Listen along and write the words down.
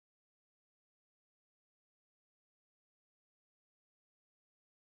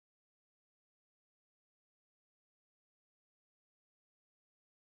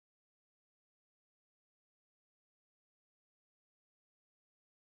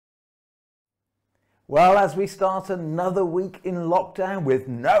Well, as we start another week in lockdown with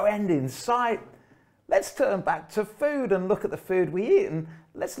no end in sight, let's turn back to food and look at the food we eat, and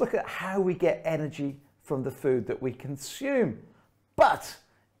let's look at how we get energy from the food that we consume. But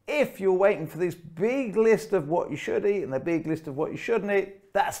if you're waiting for this big list of what you should eat and the big list of what you shouldn't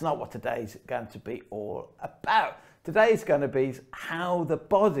eat, that's not what today's going to be all about. Today's going to be how the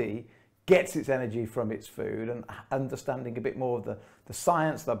body gets its energy from its food and understanding a bit more of the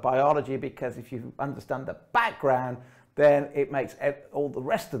science, the biology, because if you understand the background, then it makes all the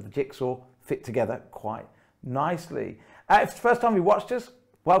rest of the jigsaw fit together quite nicely. If it's the first time you watched us,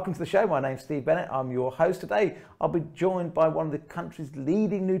 welcome to the show. My name's Steve Bennett. I'm your host today. I'll be joined by one of the country's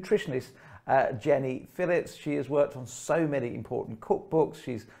leading nutritionists, Jenny Phillips. She has worked on so many important cookbooks.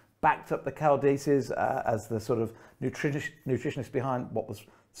 She's backed up the Caldices as the sort of nutritionist behind what was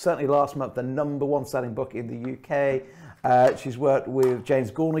certainly last month the #1 selling book in the UK. She's worked with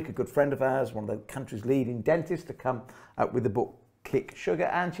James Gornick, a good friend of ours, one of the country's leading dentists, to come up with the book Kick Sugar,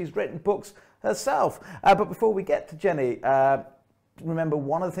 and she's written books herself. But before we get to Jenny, remember,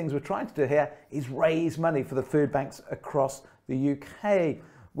 one of the things we're trying to do here is raise money for the food banks across the UK.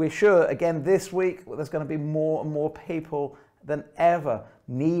 We're sure, again, this week, there's going to be more and more people than ever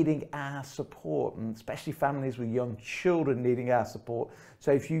needing our support, and especially families with young children needing our support.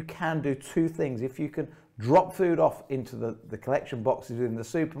 So if you can do two things, if you can drop food off into the collection boxes in the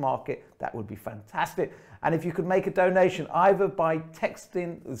supermarket, that would be fantastic. And if you could make a donation either by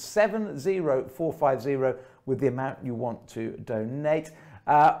texting 70450 with the amount you want to donate,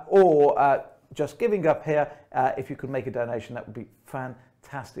 or just giving up here, if you could make a donation, that would be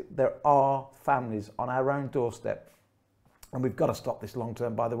fantastic. There are families on our own doorstep, and we've got to stop this long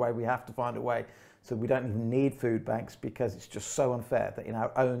term, by the way. We have to find a way so we don't even need food banks, because it's just so unfair that in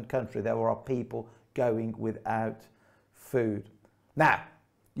our own country there are people going without food. Now,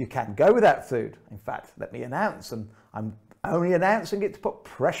 you can go without food. In fact, let me announce, and I'm only announcing it to put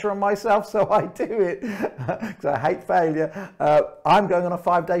pressure on myself, so I do it, because I hate failure. I'm going on a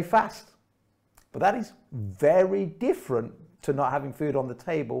 5-day fast. But that is very different to not having food on the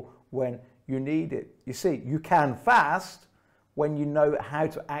table when you need it. You see, you can fast when you know how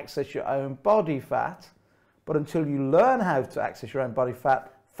to access your own body fat, but until you learn how to access your own body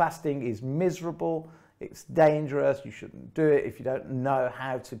fat, fasting is miserable, it's dangerous, you shouldn't do it if you don't know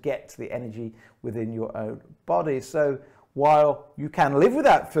how to get to the energy within your own body. So while you can live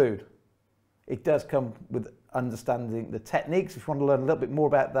without food, it does come with understanding the techniques. If you want to learn a little bit more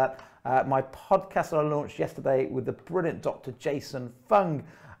about that, my podcast that I launched yesterday with the brilliant Dr. Jason Fung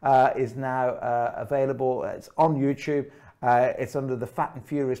is now available. It's on YouTube. It's under the Fat and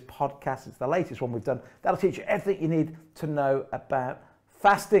Furious podcast. It's the latest one we've done. That'll teach you everything you need to know about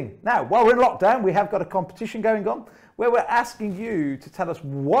fasting. Now, while we're in lockdown, we have got a competition going on where we're asking you to tell us,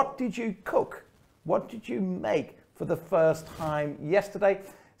 what did you cook? What did you make for the first time yesterday?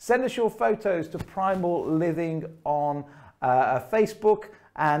 Send us your photos to Primal Living on Facebook,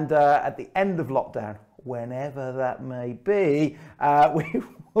 and at the end of lockdown, whenever that may be, we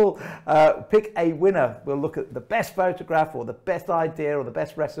will pick a winner. We'll look at the best photograph or the best idea or the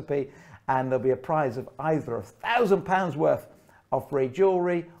best recipe, and there'll be a prize of either £1,000 worth of free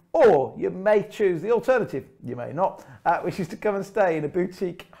jewellery, or you may choose the alternative, you may not, which is to come and stay in a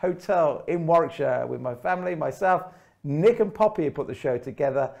boutique hotel in Warwickshire with my family, myself, Nick and Poppy put the show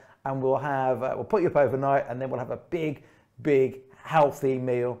together, and we'll put you up overnight, and then we'll have a big healthy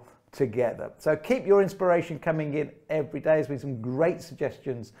meal together. So keep your inspiration coming in every day. There's been some great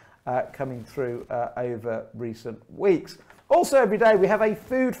suggestions coming through over recent weeks. Also, every day we have a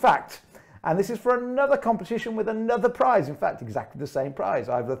food fact, and this is for another competition with another prize. In fact, exactly the same prize,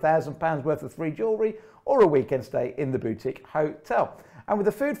 either £1,000 worth of free jewellery or a weekend stay in the boutique hotel. And with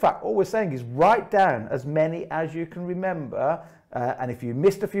the food fact, all we're saying is write down as many as you can remember, and if you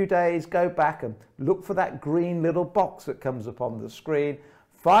missed a few days, go back and look for that green little box that comes up on the screen.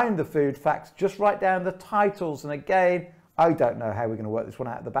 Find the food facts, just write down the titles, and again, I don't know how we're going to work this one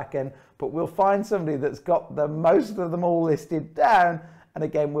out at the back end, but we'll find somebody that's got the most of them all listed down, and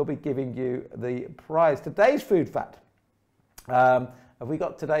again, we'll be giving you the prize. Today's food fact, have we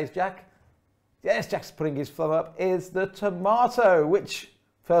got today's, Jack? Yes, Jack's putting his thumb up, is the tomato, which,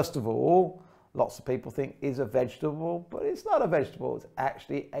 first of all, lots of people think is a vegetable, but it's not a vegetable, it's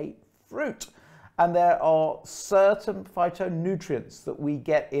actually a fruit. And there are certain phytonutrients that we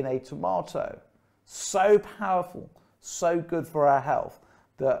get in a tomato, so powerful, so good for our health,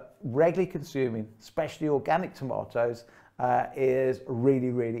 that regularly consuming, especially organic tomatoes, is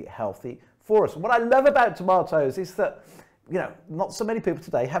really healthy for us. And what I love about tomatoes is that, you know, not so many people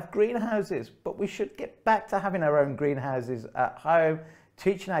today have greenhouses, but we should get back to having our own greenhouses at home,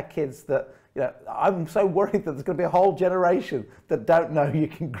 teaching our kids that, You know, I'm so worried that there's going to be a whole generation that don't know you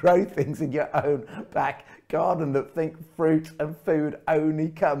can grow things in your own back garden, that think fruit and food only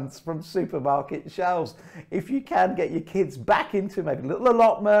comes from supermarket shelves. If you can get your kids back into maybe a little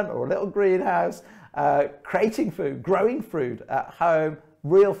allotment or a little greenhouse, creating food, growing food at home,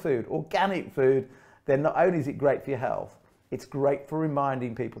 real food, organic food, then not only is it great for your health, it's great for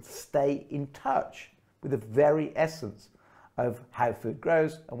reminding people to stay in touch with the very essence of how food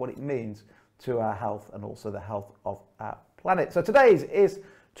grows and what it means to our health and also the health of our planet. So today's is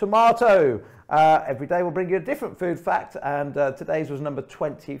tomato. Every day we'll bring you a different food fact, and today's was number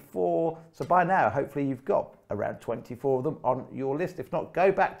 24. So by now, hopefully you've got around 24 of them on your list. If not,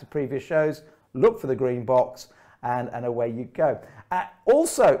 go back to previous shows, look for the green box, and away you go.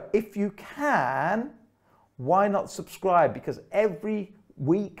 Also, if you can, why not subscribe? Because every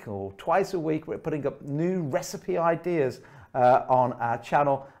week or twice a week, we're putting up new recipe ideas on our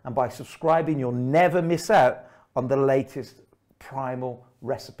channel, and by subscribing you'll never miss out on the latest Primal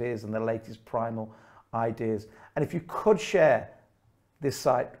recipes and the latest Primal ideas. And if you could share this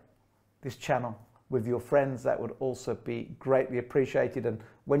site, this channel with your friends, that would also be greatly appreciated. And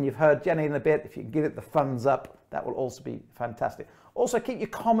when you've heard Jenny in a bit, if you can give it the thumbs up, that will also be fantastic. Also, keep your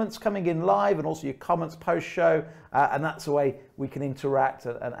comments coming in live, and also your comments post-show, and that's the way we can interact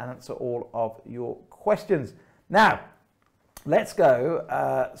and answer all of your questions. Now, let's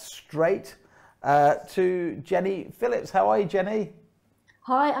go straight to Jenny Phillips. How are you, Jenny?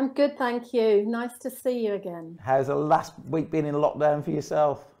 Hi, I'm good, thank you. Nice to see you again. How's the last week been in lockdown for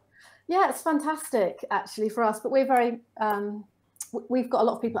yourself? Yeah, it's fantastic actually for us, but we're very, we've got a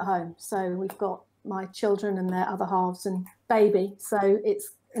lot of people at home. So we've got my children and their other halves and baby. So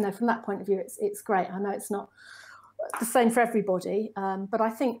it's, you know, from that point of view, it's great. I know it's not the same for everybody, but I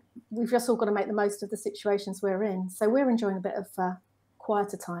think we've just all got to make the most of the situations we're in. So we're enjoying a bit of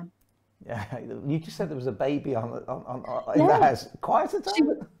quieter time. Yeah, you just said there was a baby in the house. Quieter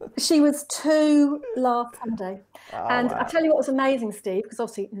time? She was 2 last Sunday. Oh, and wow. I tell you what was amazing, Steve, because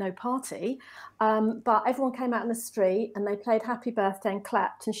obviously no party, but everyone came out in the street and they played Happy Birthday and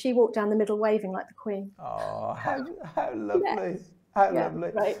clapped, and she walked down the middle waving like the Queen. Oh, how lovely. Yes. How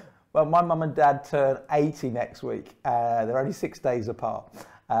lovely. Right. Well, my mum and dad turn 80 next week. They're only 6 days apart.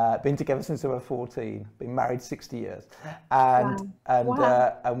 Been together since they were 14, been married 60 years. And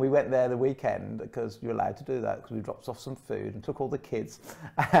we went there the weekend because you're allowed to do that, because we dropped off some food and took all the kids.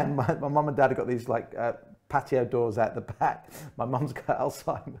 And my mum and dad have got these like patio doors out the back. My mum's got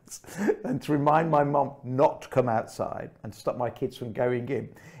Alzheimer's. And to remind my mum not to come outside and to stop my kids from going in,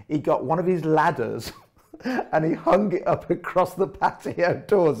 he got one of his ladders and he hung it up across the patio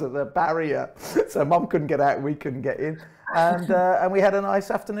doors as a barrier. So mum couldn't get out, we couldn't get in. And we had a nice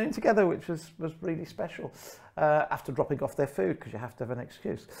afternoon together, which was really special after dropping off their food, because you have to have an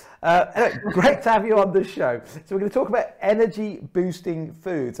excuse. Anyway, great to have you on the show. So we're going to talk about energy boosting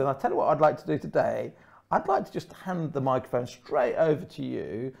foods. And I'll tell you what I'd like to do today. I'd like to just hand the microphone straight over to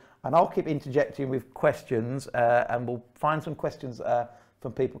you, and I'll keep interjecting with questions, and we'll find some questions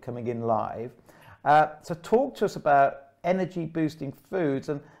from people coming in live. So talk to us about energy boosting foods,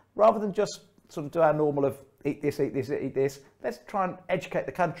 and rather than just sort of do our normal of eat this, eat this, eat this, let's try and educate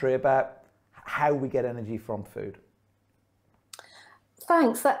the country about how we get energy from food.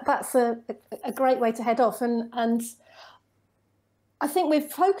 Thanks, that's a great way to head off, and I think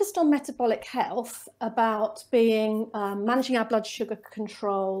we've focused on metabolic health, about being managing our blood sugar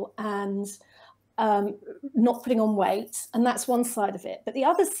control and not putting on weight, and that's one side of it. But the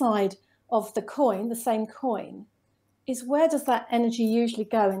other side of the coin, the same coin, is where does that energy usually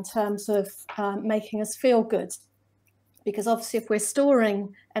go in terms of making us feel good? Because obviously if we're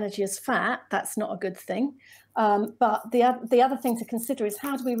storing energy as fat, that's not a good thing. But the other thing to consider is,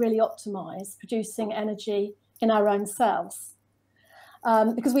 how do we really optimize producing energy in our own cells?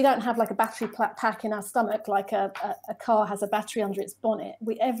 Because we don't have like a battery pack in our stomach, like a car has a battery under its bonnet.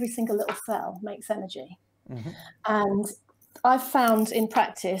 Every single little cell makes energy. Mm-hmm. And I've found in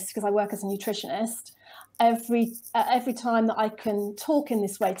practice, because I work as a nutritionist, every time that I can talk in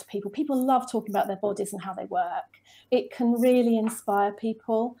this way to people, people love talking about their bodies and how they work. It can really inspire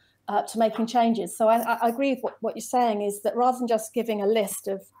people to making changes. So I agree with what you're saying, is that rather than just giving a list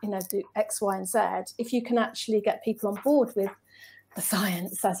of, do X, Y, and Z, if you can actually get people on board with the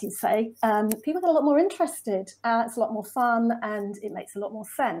science, as you say, people get a lot more interested. It's a lot more fun, and it makes a lot more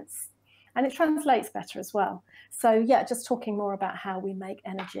sense. And it translates better as well. So yeah, just talking more about how we make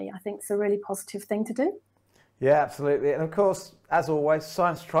energy, I think, is a really positive thing to do. Yeah, absolutely. And of course, as always,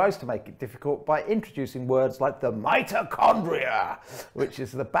 science tries to make it difficult by introducing words like the mitochondria, which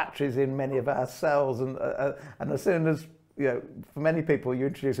is the batteries in many of our cells. And as soon as you know, for many people, you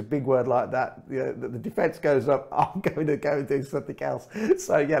introduce a big word like that, you know, the defense goes up, I'm going to go and do something else.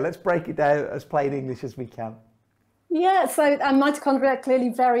 So yeah, let's break it down as plain English as we can. Yeah, so mitochondria are clearly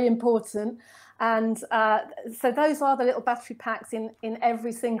very important. And so those are the little battery packs in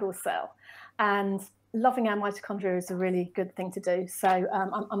every single cell. And loving our mitochondria is a really good thing to do. So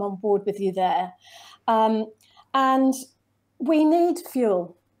I'm on board with you there. And we need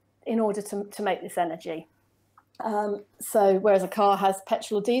fuel in order to make this energy. So whereas a car has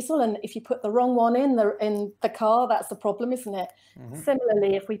petrol or diesel, and if you put the wrong one in the car, that's the problem, isn't it? Mm-hmm.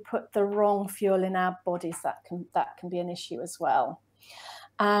 Similarly, if we put the wrong fuel in our bodies, that can be an issue as well.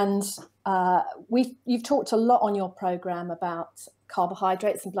 And you've talked a lot on your program about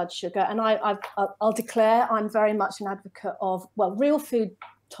carbohydrates and blood sugar, and I'll declare I'm very much an advocate of, well, real food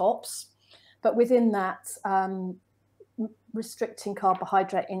tops, but within that, restricting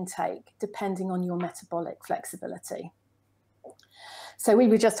carbohydrate intake depending on your metabolic flexibility. So we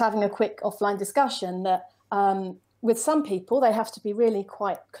were just having a quick offline discussion that with some people, they have to be really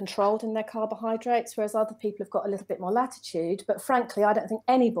quite controlled in their carbohydrates, whereas other people have got a little bit more latitude. But frankly, I don't think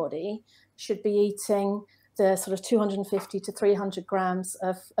anybody should be eating the sort of 250 to 300 grams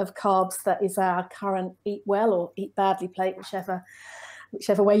of carbs that is our current eat well or eat badly plate,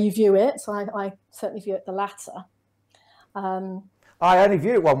 whichever way you view it. So I certainly view it the latter. I only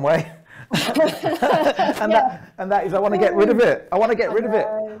view it one way, and that is I want to get rid of it. I want to get rid of it.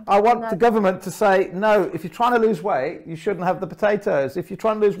 I want the government to say, no, if you're trying to lose weight, you shouldn't have the potatoes. If you're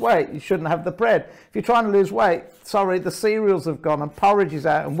trying to lose weight, you shouldn't have the bread. If you're trying to lose weight, sorry, the cereals have gone, and porridge is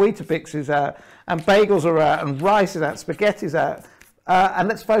out, and Weetabix is out, and bagels are out, and rice is out, spaghetti's out. And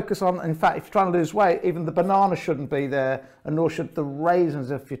let's focus on, in fact, if you're trying to lose weight, even the banana shouldn't be there, and nor should the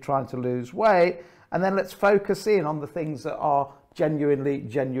raisins if you're trying to lose weight. And then let's focus in on the things that are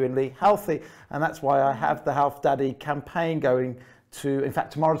genuinely healthy. And that's why I have the Health Daddy campaign going to, in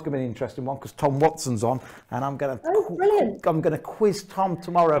fact, tomorrow's going to be an interesting one because Tom Watson's on, and I'm going to quiz Tom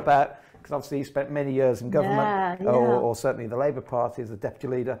tomorrow about, because obviously he spent many years in government, or certainly the Labour Party as the deputy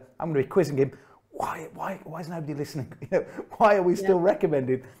leader. I'm going to be quizzing him. Why is nobody listening? You know, why are we still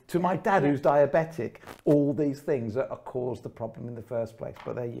recommending to my dad who's diabetic all these things that caused the problem in the first place?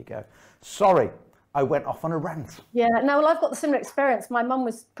 But there you go. Sorry, I went off on a rant. Yeah, no, well, I've got the similar experience. My mum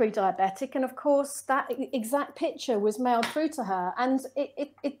was pre-diabetic, and of course that exact picture was mailed through to her, and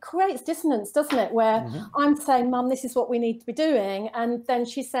it creates dissonance, doesn't it? Where I'm saying, Mum, this is what we need to be doing, and then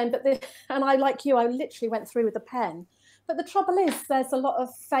she's saying, but this, and I, like you, I literally went through with a pen. But the trouble is, there's a lot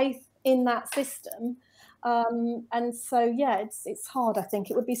of faith in that system. And so, yeah, it's hard. I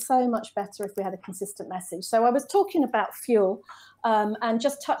think it would be so much better if we had a consistent message. So I was talking about fuel and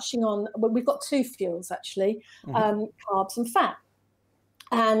just touching on, well, we've got two fuels, actually, carbs and fat.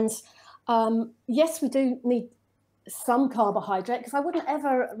 And yes, we do need some carbohydrate, because I wouldn't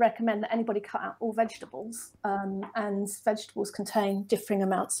ever recommend that anybody cut out all vegetables, and vegetables contain differing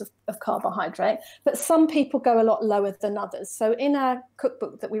amounts of carbohydrate, but some people go a lot lower than others. So in our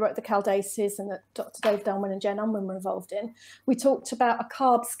cookbook that we wrote, the Caldaces, and that Dr. Dave Dunwin and Jen Unwin were involved in, we talked about a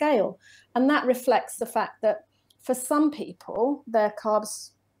carb scale, and that reflects the fact that for some people their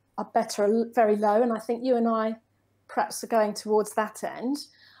carbs are better very low, and I think you and I perhaps are going towards that end.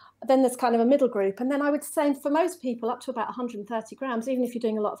 Then there's kind of a middle group. And then I would say for most people, up to about 130 grams, even if you're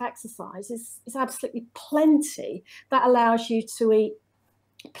doing a lot of exercise, is absolutely plenty. That allows you to eat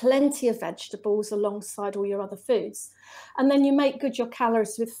plenty of vegetables alongside all your other foods. And then you make good your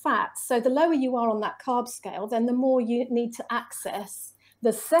calories with fat. So the lower you are on that carb scale, then the more you need to access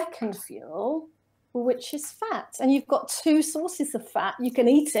the second fuel, which is fat. And you've got two sources of fat. You can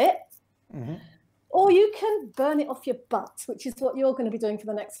eat it. Or you can burn it off your butt, which is what you're going to be doing for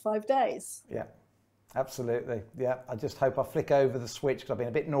the next 5 days. Yeah, absolutely. Yeah, I just hope I flick over the switch, because I've been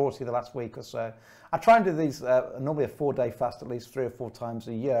a bit naughty the last week or so. I try and do these, normally a 4-day fast at least 3 or 4 times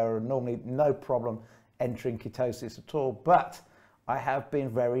a year, and normally no problem entering ketosis at all. But I have been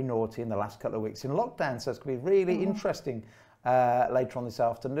very naughty in the last couple of weeks in lockdown, so it's going to be really interesting later on this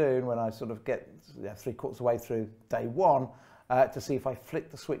afternoon when I sort of get 3/4 of the way through day 1. To see if I flick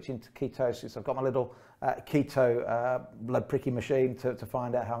the switch into ketosis. I've got my little keto blood pricking machine to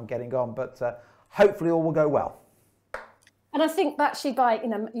find out how I'm getting on, but hopefully all will go well. And I think actually by,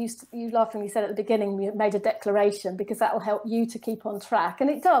 you laughingly said at the beginning, you made a declaration, because that will help you to keep on track. And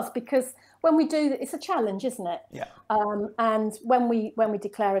it does, because when we do, it's a challenge, isn't it? Yeah. And when we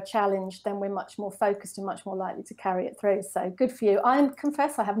declare a challenge, then we're much more focused and much more likely to carry it through. So good for you. I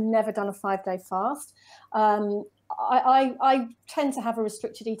confess I have never done a 5-day fast. I tend to have a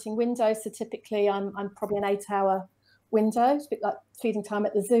restricted eating window, so typically I'm probably an 8-hour window. It's a bit like feeding time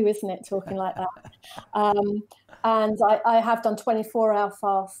at the zoo, isn't it? Talking like that. And I have done 24-hour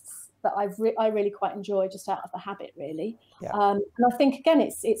fasts that I really quite enjoy, just out of the habit, really. Yeah. And I think, again,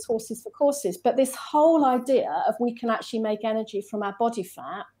 it's horses for courses. But this whole idea of we can actually make energy from our body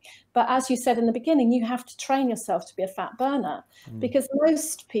fat. But as you said in the beginning, you have to train yourself to be a fat burner, because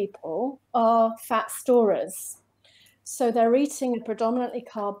most people are fat storers. So they're eating a predominantly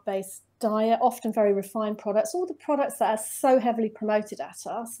carb-based diet, often very refined products, all the products that are so heavily promoted at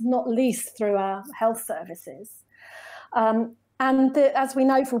us, not least through our health services. As we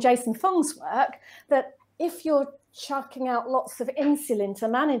know from Jason Fung's work, that if you're chucking out lots of insulin to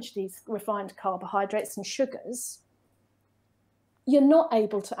manage these refined carbohydrates and sugars, you're not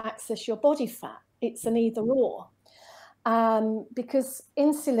able to access your body fat. It's an either or, because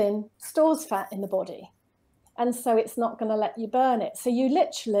insulin stores fat in the body, and so it's not going to let you burn it. So you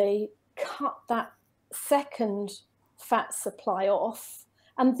literally cut that second fat supply off,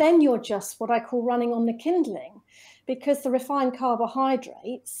 and then you're just what I call running on the kindling, because the refined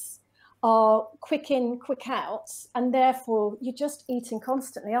carbohydrates are quick in, quick out, and therefore you're just eating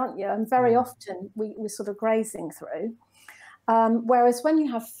constantly, aren't you? And very often we're sort of grazing through. Whereas when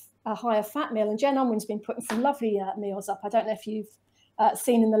you have a higher fat meal, and Jen Unwin's been putting some lovely meals up. I don't know if you've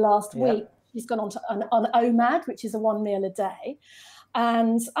seen in the last week, she's gone on to an OMAD, which is a 1 meal a day.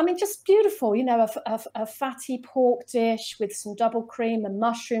 And I mean, just beautiful, you know, a fatty pork dish with some double cream and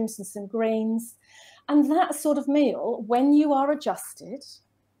mushrooms and some greens. And that sort of meal, when you are adjusted,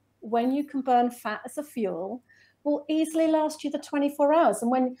 when you can burn fat as a fuel, will easily last you the 24 hours.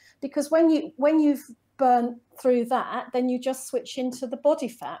 And because when you've burnt through that, then you just switch into the body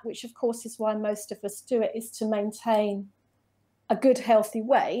fat, which of course is why most of us do it, is to maintain a good healthy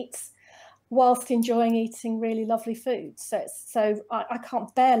weight whilst enjoying eating really lovely foods. So I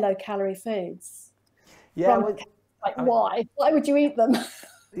can't bear low calorie foods. Yeah. Why would you eat them?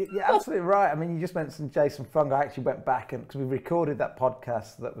 You're absolutely right. I mean, you just mentioned Jason Fung. I actually went back because we recorded that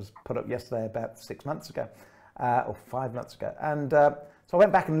podcast that was put up yesterday about 6 months ago, or 5 months ago. And so I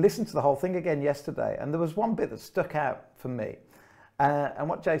went back and listened to the whole thing again yesterday. And there was one bit that stuck out for me. And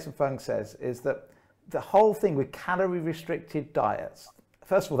what Jason Fung says is that the whole thing with calorie restricted diets,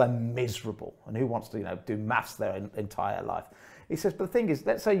 first of all, they're miserable. And who wants to, do maths their entire life? He says, but the thing is,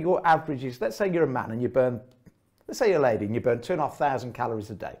 let's say your average is, let's say you're a man and you burn, let's say you're a lady and you burn 2,500 calories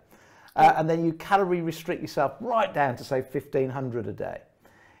a day. And then you calorie restrict yourself right down to say 1,500 a day.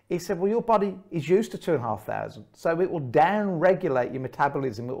 He said, well, your body is used to 2,500. So it will down-regulate your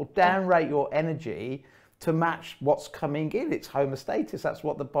metabolism. It will down-rate your energy to match what's coming in. It's homeostasis. That's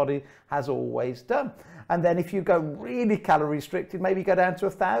what the body has always done. And then if you go really calorie restricted, maybe go down to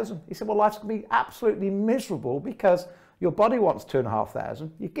 1,000. He said, well, life's going to be absolutely miserable because your body wants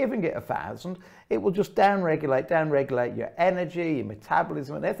 2,500. You're giving it 1,000. It will just down-regulate your energy, your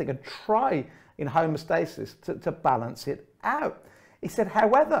metabolism and everything, and try in homeostasis to balance it out. He said,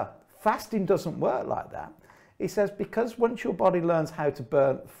 however, fasting doesn't work like that. He says, because once your body learns how to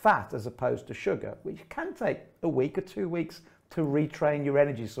burn fat as opposed to sugar, which can take a week or 2 weeks to retrain your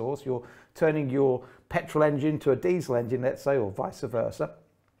energy source, you're turning your petrol engine to a diesel engine, let's say, or vice versa,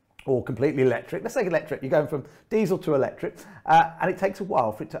 or completely electric. Let's say electric, you're going from diesel to electric, and it takes a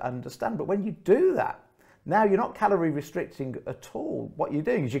while for it to understand. But when you do that, now you're not calorie restricting at all. What you're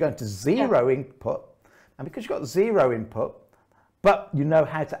doing is you're going to zero input, and because you've got zero input, but you know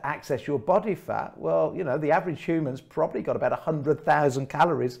how to access your body fat, well, the average human's probably got about 100,000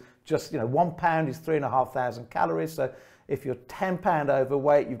 calories. Just, 1 pound is 3,500 calories. So if you're 10 pound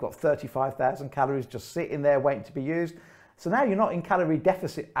overweight, you've got 35,000 calories just sitting there waiting to be used. So now you're not in calorie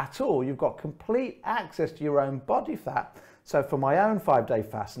deficit at all. You've got complete access to your own body fat. So for my own 5-day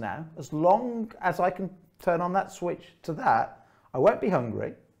fast now, as long as I can turn on that switch to that, I won't be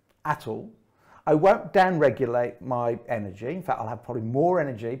hungry at all. I won't down-regulate my energy. In fact, I'll have probably more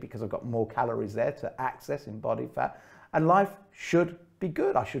energy because I've got more calories there to access in body fat. And life should be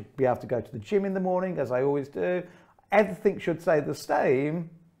good. I should be able to go to the gym in the morning, as I always do. Everything should stay the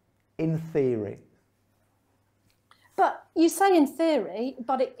same in theory. But you say in theory,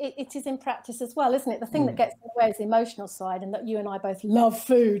 but it is in practice as well, isn't it? The thing that gets in the way is the emotional side, and that you and I both love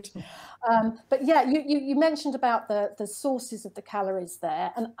food. But yeah, you mentioned about the sources of the calories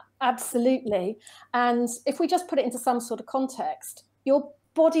there, and absolutely. And if we just put it into some sort of context, your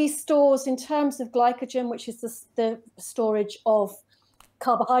body stores, in terms of glycogen, which is the storage of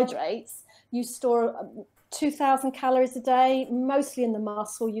carbohydrates, you store 2,000 calories a day, mostly in the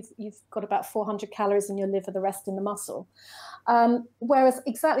muscle. You've got about 400 calories in your liver, the rest in the muscle. Whereas,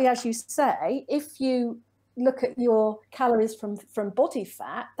 exactly as you say, if you look at your calories from body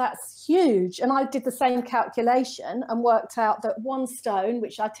fat, that's huge. And I did the same calculation and worked out that 1 stone,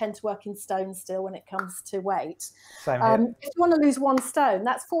 which I tend to work in stone still when it comes to weight. Same here. If you want to lose 1 stone,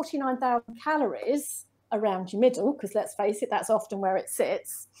 that's 49,000 calories around your middle, because let's face it, that's often where it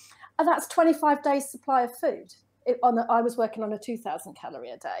sits. And that's 25 days supply of food. I was working on a 2,000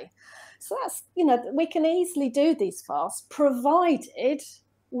 calorie a day. So that's, you know, we can easily do these fasts, provided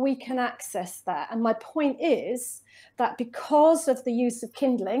we can access that. And my point is that because of the use of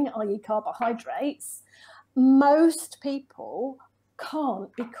kindling, i.e. carbohydrates, most people can't,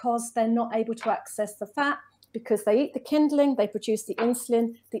 because they're not able to access the fat, because they eat the kindling, they produce the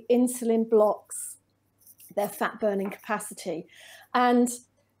insulin blocks their fat burning capacity. And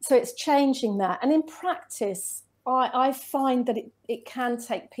so it's changing that. And in practice, I find that it can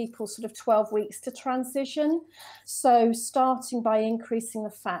take people sort of 12 weeks to transition. So starting by increasing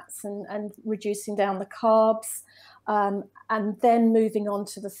the fats and reducing down the carbs, and then moving on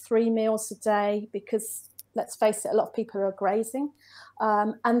to the 3 meals a day, because let's face it, a lot of people are grazing.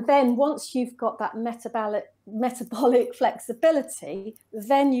 And then once you've got that metabolic flexibility,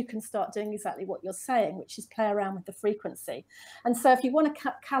 then you can start doing exactly what you're saying, which is play around with the frequency. And so if you want to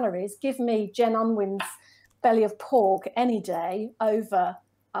cut calories, give me Jen Unwin's belly of pork any day over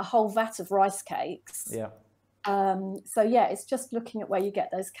a whole vat of rice cakes. Yeah. So yeah, it's just looking at where you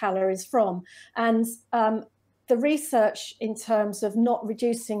get those calories from. And the research in terms of not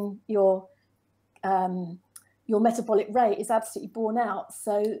reducing your metabolic rate is absolutely borne out.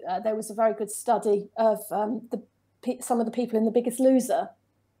 So there was a very good study of some of the people in The Biggest Loser,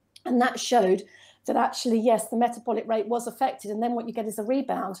 and that showed that actually, yes, the metabolic rate was affected. And then what you get is a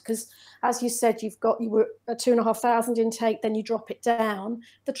rebound, because as you said, you were a 2,500 intake, then you drop it down.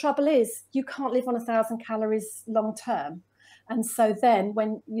 The trouble is you can't live on 1,000 calories long term. And so then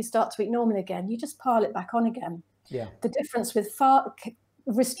when you start to eat normally again, you just pile it back on again. Yeah. The difference with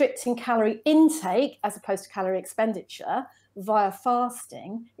restricting calorie intake as opposed to calorie expenditure via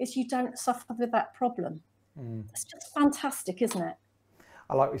fasting is you don't suffer with that problem. It's just fantastic, isn't it?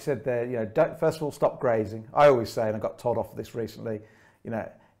 I like we said there, you know, don't, first of all, stop grazing. I always say, and I got told off for this recently,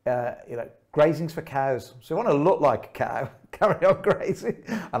 grazing's for cows. So you want to look like a cow, carry on grazing.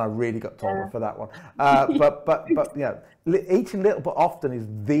 And I really got told off for that one. But you know, eating a little bit often is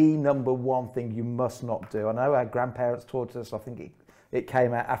the #1 thing you must not do. I know our grandparents taught us, I think it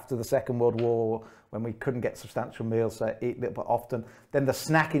came out after the Second World War when we couldn't get substantial meals, so eat a little bit often. Then the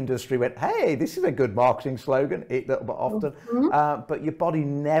snack industry went, hey, this is a good marketing slogan, eat a little bit often. But your body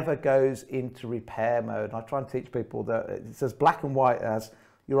never goes into repair mode. And I try and teach people that it's as black and white as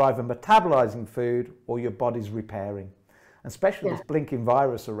you're either metabolizing food or your body's repairing. And especially this blinking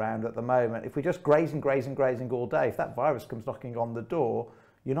virus around at the moment, if we're just grazing all day, if that virus comes knocking on the door,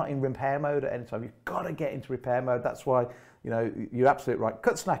 you're not in repair mode at any time. You've got to get into repair mode. That's why, you know, you're absolutely right.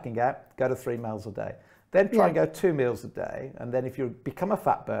 Cut snacking out, go to 3 meals a day. Then try and go 2 meals a day. And then if you become a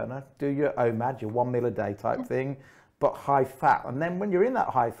fat burner, do your OMAD, your 1 meal a day type thing, but high fat. And then when you're in that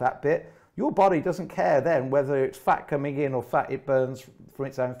high fat bit, your body doesn't care then whether it's fat coming in or fat it burns from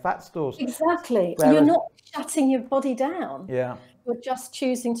its own fat stores. Exactly. Whereas, you're not shutting your body down. Yeah. You're just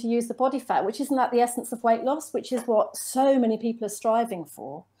choosing to use the body fat, which isn't that the essence of weight loss, which is what so many people are striving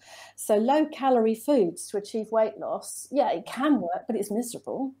for. So low calorie foods to achieve weight loss, yeah, it can work, but it's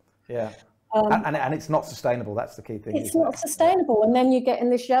miserable. Yeah. And it's not sustainable. That's the key thing. It's not sustainable. And then you get in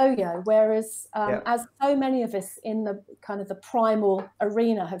this yo-yo, whereas as so many of us in the kind of the primal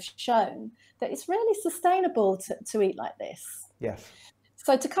arena have shown, that it's really sustainable to eat like this. Yes.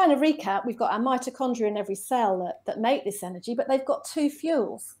 So to kind of recap, we've got our mitochondria in every cell that make this energy, but they've got 2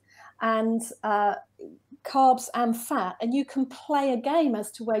 fuels, and carbs and fat, and you can play a game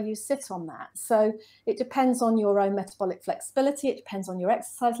as to where you sit on that. So it depends on your own metabolic flexibility. It depends on your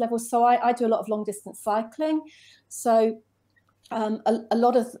exercise levels. So I do a lot of long distance cycling. So a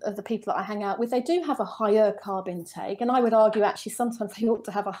lot of the people that I hang out with, they do have a higher carb intake. And I would argue actually sometimes they ought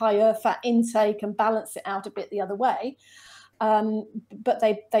to have a higher fat intake and balance it out a bit the other way. But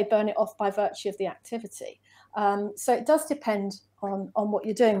they burn it off by virtue of the activity. So it does depend on what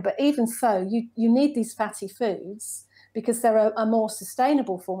you're doing. But even so, you need these fatty foods because they're a more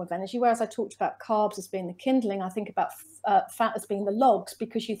sustainable form of energy. Whereas I talked about carbs as being the kindling, I think about fat as being the logs,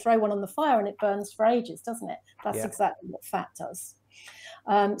 because you throw one on the fire and it burns for ages, doesn't it? That's exactly what fat does.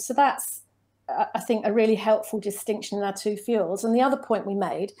 So that's, I think, a really helpful distinction in our 2 fuels. And the other point we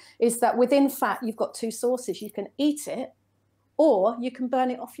made is that within fat, you've got 2 sources. You can eat it, or you can burn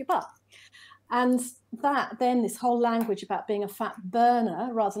it off your butt. And that then, this whole language about being a fat burner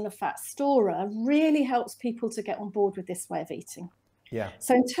rather than a fat storer really helps people to get on board with this way of eating. Yeah.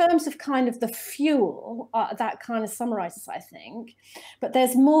 So in terms of kind of the fuel, that kind of summarizes, I think. But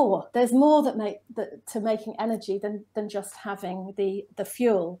there's more to making energy than just having the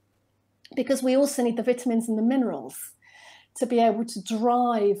fuel, because we also need the vitamins and the minerals to be able to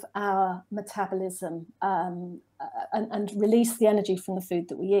drive our metabolism and release the energy from the food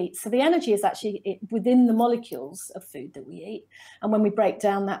that we eat. So the energy is actually within the molecules of food that we eat. And when we break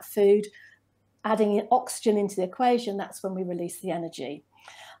down that food, adding in oxygen into the equation, that's when we release the energy.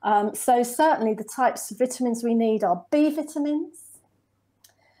 So certainly the types of vitamins we need are B vitamins.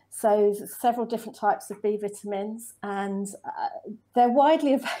 So several different types of B vitamins, and they're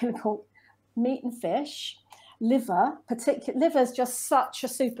widely available. Meat and fish. Liver is just such a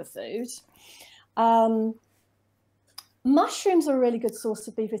superfood. Mushrooms are a really good source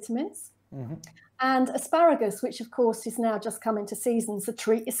of B vitamins. Mm-hmm. And asparagus, which of course is now just come into season, so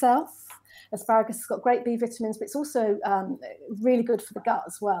treat yourself. Asparagus has got great B vitamins, but it's also really good for the gut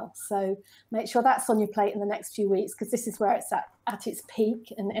as well. So make sure that's on your plate in the next few weeks, because this is where it's at its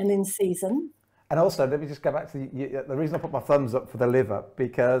peak and in season. And also, let me just go back to the reason I put my thumbs up for the liver,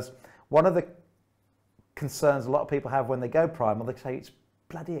 because one of the concerns a lot of people have when they go Primal, they say it's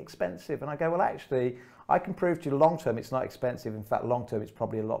bloody expensive. And I go, well, actually, I can prove to you long term it's not expensive. In fact, long term it's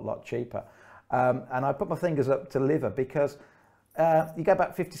probably a lot cheaper. And I put my fingers up to liver because you go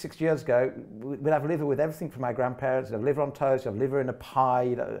back 50, 60 years ago, we'd have liver with everything from our grandparents. You'd have liver on toast, you'd have liver in a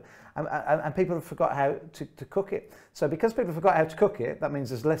pie, and people have forgot how to cook it. So because people forgot how to cook it, that means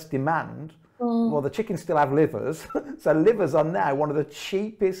there's less demand. Well, the chickens still have livers. So livers are now one of the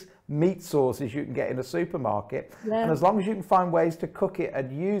cheapest meat sources you can get in a supermarket. Yeah. And as long as you can find ways to cook it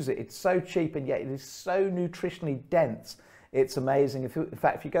and use it, it's so cheap, and yet it is so nutritionally dense. It's amazing. In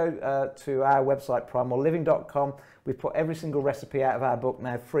fact, if you go to our website, primalliving.com, we've put every single recipe out of our book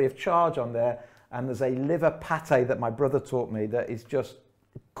now free of charge on there. And there's a liver pate that my brother taught me that is just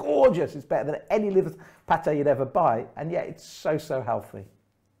gorgeous. It's better than any liver pate you'd ever buy. And yet it's so healthy.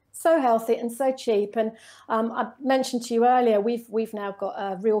 So healthy and so cheap. And I mentioned to you earlier, we've now got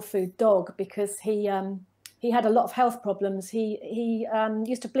a real food dog because he had a lot of health problems. He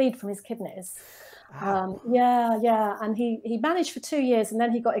used to bleed from his kidneys. And he managed for 2 years, and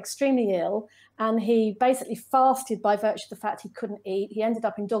then he got extremely ill, and he basically fasted by virtue of the fact he couldn't eat. He ended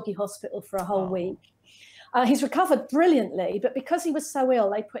up in doggy hospital for a whole week. He's recovered brilliantly, but because he was so ill,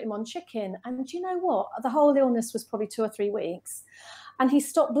 they put him on chicken. And do you know what? The whole illness was probably 2 or 3 weeks, and he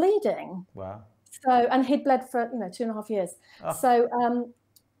stopped bleeding. Wow. So, and he'd bled for 2.5 years.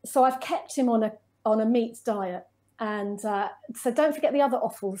 So I've kept him on a meat diet. And so don't forget the other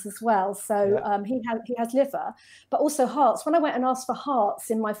offals as well. So he has liver, but also hearts. When I went and asked for hearts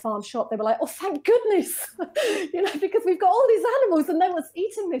in my farm shop, they were like, "Oh, thank goodness," because we've got all these animals and no one's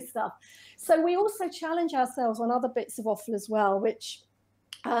eating this stuff. So we also challenge ourselves on other bits of offal as well, which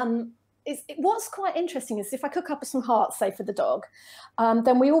what's quite interesting is if I cook up some hearts, say for the dog,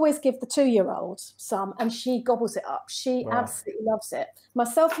 then we always give the 2-year-old some, and she gobbles it up. She absolutely loves it.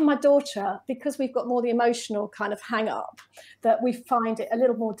 Myself and my daughter, because we've got more the emotional kind of hang up, that we find it a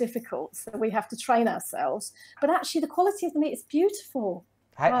little more difficult. So we have to train ourselves. But actually the quality of the meat is beautiful.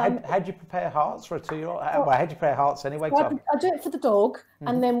 How do you prepare hearts for a 2-year-old? How do you prepare hearts anyway? Well, I do it for the dog,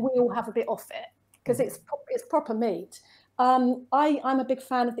 and then we all have a bit off it because it's proper meat. I'm a big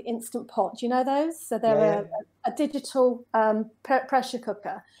fan of the Instant Pot. Do you know those? So they're a digital pressure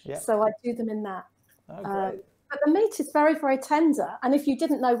cooker. Yeah. So I do them in that. Oh, great. But the meat is very, very tender. And if you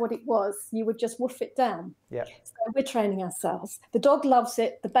didn't know what it was, you would just woof it down. Yeah. So we're training ourselves. The dog loves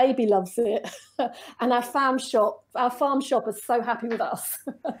it. The baby loves it. And our farm shop is so happy with us.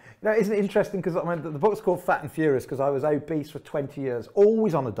 Isn't it interesting? Because the book's called Fat and Furious because I was obese for 20 years,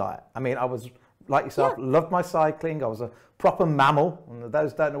 always on a diet. I mean, I was like yourself, loved my cycling. I was a proper mammal. And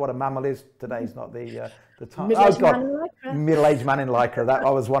those don't know what a mammal is, today's not the time. Middle-aged man in lycra. That I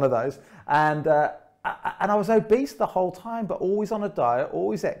was one of those. And I was obese the whole time, but always on a diet,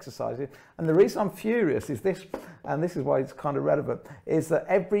 always exercising. And the reason I'm furious is this, and this is why it's kind of relevant, is that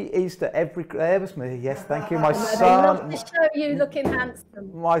every Easter, there was me. Yes, thank you. My son. They love to show you looking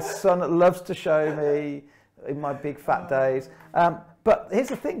handsome. My son loves to show me in my big fat days. But here's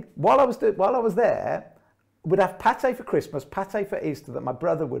the thing: while I was there, we'd have pate for Christmas, pate for Easter that my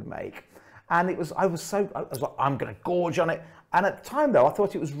brother would make, and I was like, I'm going to gorge on it. And at the time, though, I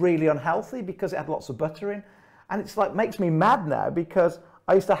thought it was really unhealthy because it had lots of butter in, and it's like makes me mad now because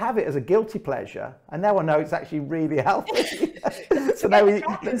I used to have it as a guilty pleasure, and now I know it's actually really healthy. So now we eat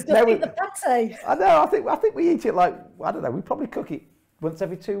the pate. I know. I think we eat it like I don't know. We probably cook it once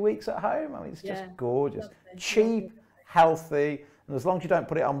every 2 weeks at home. I mean, it's just gorgeous, cheap, healthy. And as long as you don't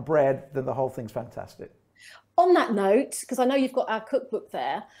put it on bread, then the whole thing's fantastic. On that note, because I know you've got our cookbook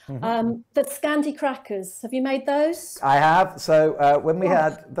there, the Scandi crackers, have you made those? I have. So when we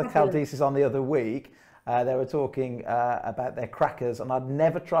had the fabulous. Caldesis on the other week, they were talking about their crackers, and I'd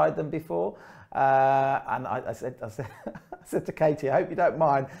never tried them before. And I said to Katie, I hope you don't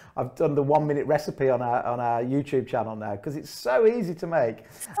mind. I've done the 1-minute recipe on our YouTube channel now because it's so easy to make.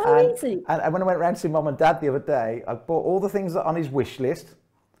 Easy. And when I went around to see Mum and Dad the other day, I bought all the things that are on his wish list,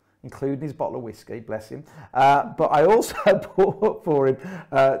 including his bottle of whiskey, bless him. But I also bought for him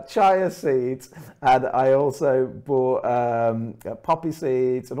chia seeds, and I also bought poppy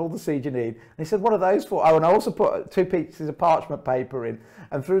seeds and all the seeds you need. And he said, what are those for? Oh, and I also put 2 pieces of parchment paper in.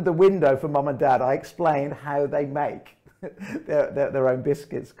 And through the window for Mum and Dad, I explained how they make their own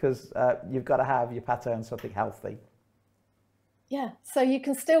biscuits, because you've got to have your pate on something healthy. Yeah, so you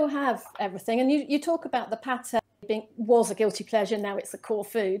can still have everything. And you talk about the pate was a guilty pleasure, now it's a core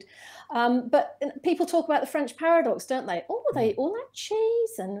food. But people talk about the French paradox, don't they? Oh, they eat all that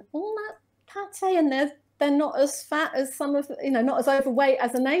cheese and all that pate, and they're not as fat as some of, not as overweight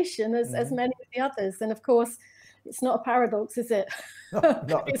as a nation as many of the others. And of course, it's not a paradox, is it?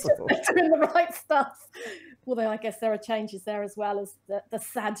 Not It's at all. just doing the right stuff. Although I guess there are changes there as well, as the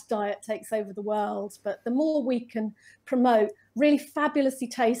SAD diet takes over the world. But the more we can promote really fabulously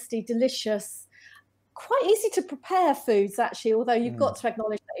tasty, delicious, quite easy to prepare foods, actually, although you've got to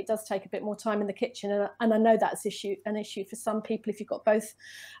acknowledge that it does take a bit more time in the kitchen. And I know that's an issue for some people. If you've got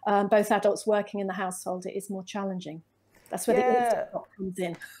both adults working in the household, it is more challenging. That's where the comes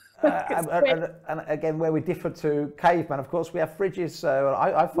in. And again, where we differ to caveman, of course, we have fridges. So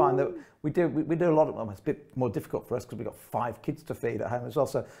I find that we do a lot of them. It's a bit more difficult for us because we've got 5 kids to feed at home as well.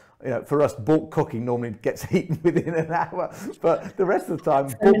 So, for us, bulk cooking normally gets eaten within an hour. But the rest of the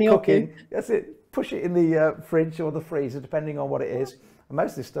time, bulk cooking, that's it. Push it in the fridge or the freezer, depending on what it is. And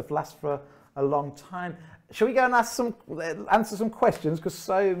most of this stuff lasts for a long time. Shall we go and answer some questions? Because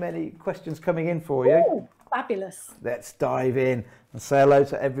so many questions coming in for you. Ooh, fabulous. Let's dive in and say hello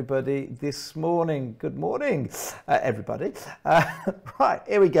to everybody this morning. Good morning, everybody. Right,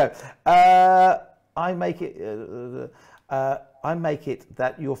 here we go. I make it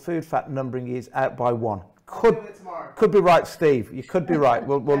that your food fat numbering is out by 1. Could be right, Steve. You could be right.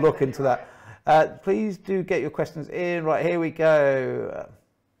 We'll look into that. Please do get your questions in. Right, here we go.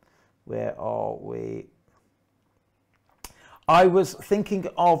 Where are we? I was thinking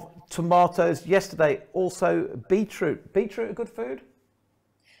of tomatoes yesterday. Also, beetroot. Beetroot a good food?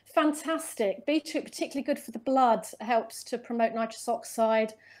 Fantastic. Beetroot, particularly good for the blood, helps to promote nitrous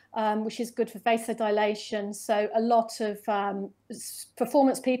oxide, which is good for vasodilation. So a lot of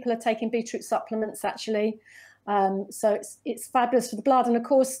performance people are taking beetroot supplements, actually. So it's fabulous for the blood. And of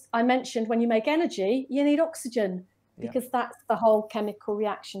course, I mentioned when you make energy, you need oxygen, because that's the whole chemical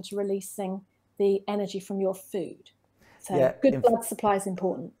reaction to releasing the energy from your food. So good blood supply is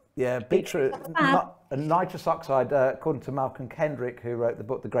important. Yeah, beetroot, nitrous oxide, according to Malcolm Kendrick, who wrote the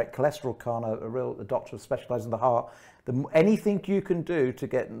book, The Great Cholesterol Con, a doctor specialising in the heart, anything you can do to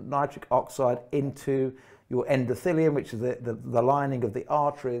get nitric oxide into your endothelium, which is the lining of the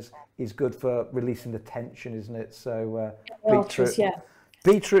arteries, is good for releasing the tension, isn't it? So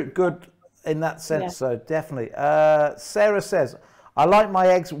beetroot good in that sense, so definitely. Sarah says, I like my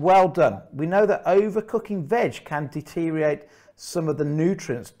eggs well done. We know that overcooking veg can deteriorate some of the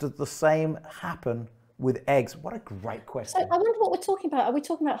nutrients. Does the same happen with eggs? What a great question. So I wonder what we're talking about. Are we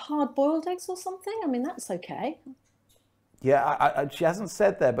talking about hard-boiled eggs or something? I mean, that's okay. Yeah, she hasn't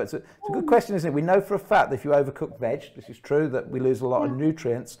said there, but it's a good question, isn't it? We know for a fact that if you overcook veg, this is true, that we lose a lot of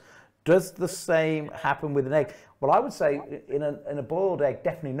nutrients. Does the same happen with an egg? Well, I would say in a boiled egg,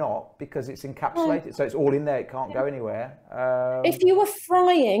 definitely not, because it's encapsulated, so it's all in there, it can't go anywhere. If you were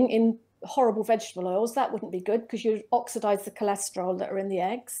frying in horrible vegetable oils, that wouldn't be good, because you oxidize the cholesterol that are in the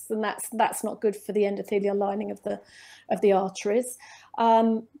eggs, and that's not good for the endothelial lining of the arteries.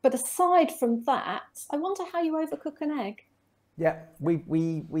 But aside from that, I wonder how you overcook an egg. Yeah,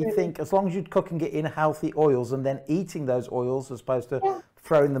 we think as long as you're cooking it in healthy oils and then eating those oils as opposed to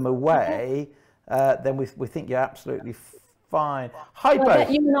throwing them away, then we think you're absolutely fine. Hi, I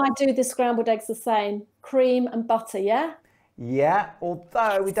bet you and I do the scrambled eggs the same, cream and butter, yeah? Yeah,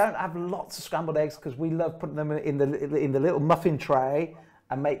 although we don't have lots of scrambled eggs because we love putting them in the little muffin tray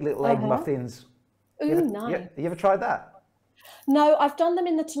and make little egg muffins. Ooh, nice. You ever tried that? No, I've done them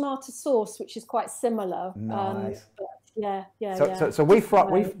in the tomato sauce, which is quite similar. Nice. So we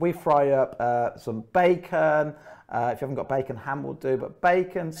fry up some bacon. If you haven't got bacon, ham will do. But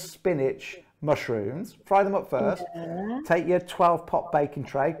bacon, spinach, mushrooms. Fry them up first. Take your 12-pot baking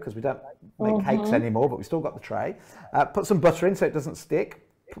tray, because we don't make cakes anymore, but we still got the tray. Put some butter in so it doesn't stick.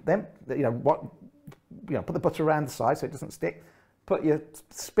 Then put the butter around the side so it doesn't stick. Put your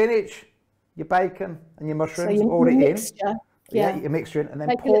spinach, your bacon, and your mushrooms all in. Mixture. Yeah, your mixture in, and then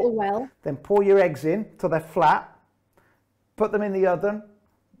make a little well. Then pour your eggs in till they're flat. Put them in the oven.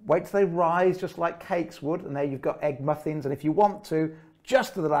 Wait till they rise just like cakes would, and there you've got egg muffins. And if you want to,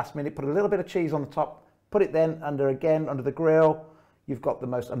 just to the last minute, put a little bit of cheese on the top. Put it then under the grill. You've got the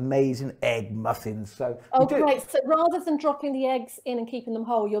most amazing egg muffins. So great. So rather than dropping the eggs in and keeping them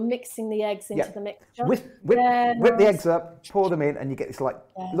whole, you're mixing the eggs into the mixture. Whip the eggs up, pour them in, and you get this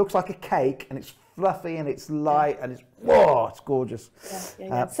it looks like a cake, and it's fluffy and it's light and it's gorgeous.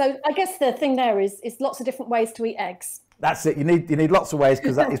 So I guess the thing there is lots of different ways to eat eggs. That's it. You need lots of ways,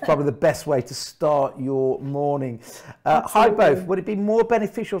 because that is probably the best way to start your morning. Hi both. Would it be more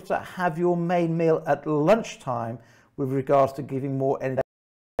beneficial to have your main meal at lunchtime with regards to giving more energy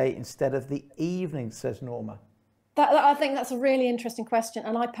instead of the evening, says Norma? I think that's a really interesting question,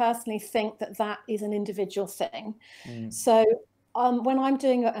 and I personally think that is an individual thing. So when I'm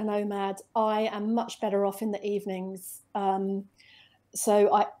doing an OMAD, I am much better off in the evenings. I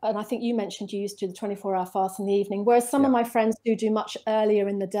think you mentioned you used to do the 24-hour fast in the evening, whereas some of my friends do much earlier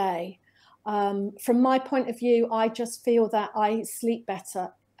in the day. From my point of view, I just feel that I sleep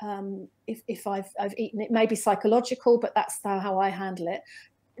better if I've eaten. It may be psychological, but that's how I handle it.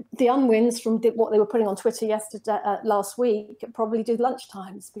 The unwins from what they were putting on Twitter last week probably do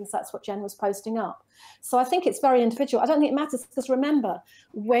lunchtimes, because that's what Jen was posting up. So I think it's very individual. I don't think it matters, because remember,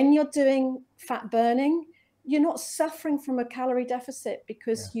 when you're doing fat burning, you're not suffering from a calorie deficit,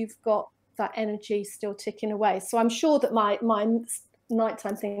 because you've got that energy still ticking away. So I'm sure that my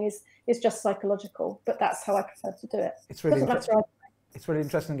nighttime thing is just psychological, but that's how I prefer to do it. It's really interesting. It's really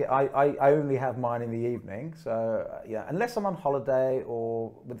interesting. I only have mine in the evening, so unless I'm on holiday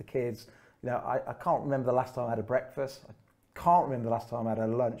or with the kids, I can't remember the last time I had a breakfast. I can't remember the last time I had a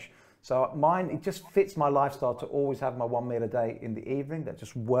lunch. So mine, it just fits my lifestyle to always have my one meal a day in the evening. That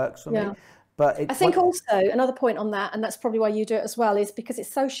just works for me. But I think also another point on that, and that's probably why you do it as well, is because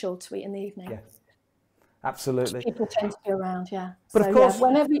it's social to eat in the evening. Yeah, absolutely. People tend to be around, But so, of course,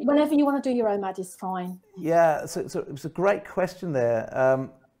 whenever you want to do your OMAD is fine. Yeah, so it was a great question there,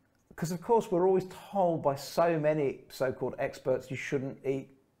 because of course we're always told by so many so-called experts you shouldn't eat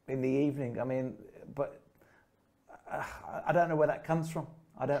in the evening. I mean, but I don't know where that comes from.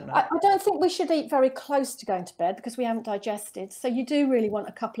 I don't know. I don't think we should eat very close to going to bed, because we haven't digested. So you do really want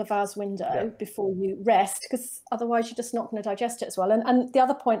a couple of hours window before you rest, because otherwise you're just not going to digest it as well. And the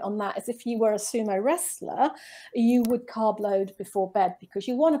other point on that is, if you were a sumo wrestler, you would carb load before bed, because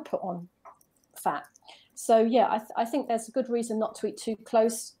you want to put on fat. So I think there's a good reason not to eat too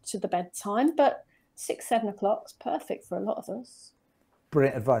close to the bedtime, but 6-7 o'clock is perfect for a lot of us.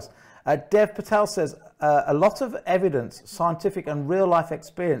 Brilliant advice. Dev Patel says, a lot of evidence, scientific and real life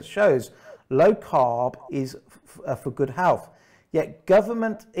experience shows low carb is for good health. Yet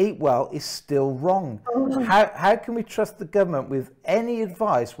government eat well is still wrong. How can we trust the government with any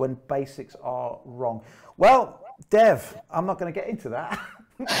advice when basics are wrong? Well, Dev, I'm not going to get into that.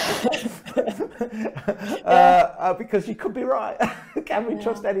 Because you could be right. Can we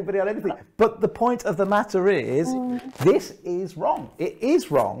trust anybody on anything? But the point of the matter is, this is wrong. It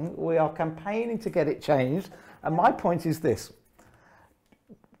is wrong. We are campaigning to get it changed. And my point is this.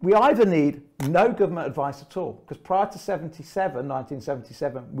 We either need no government advice at all, because prior to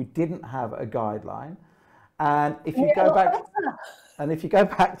 1977, we didn't have a guideline. And if you go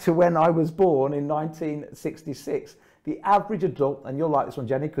back to when I was born in 1966, the average adult, and you'll like this one,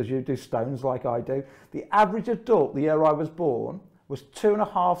 Jenny, because you do stones like I do, the average adult the year I was born was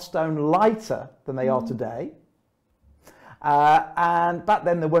 2.5 stone lighter than they are today. And back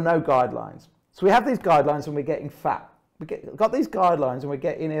then there were no guidelines. So we have these guidelines and we're getting fat. We've got these guidelines and we're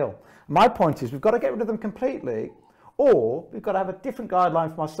getting ill. My point is, we've got to get rid of them completely, or we've got to have a different guideline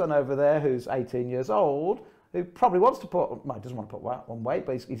for my son over there who's 18 years old, who probably wants to doesn't want to put on weight,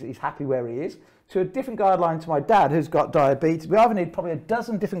 but he's happy where he is, to a different guideline to my dad who's got diabetes. We either need probably a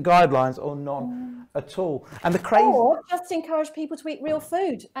dozen different guidelines or none at all. And the crazy... Or just encourage people to eat real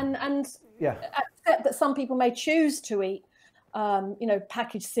food and accept that some people may choose to eat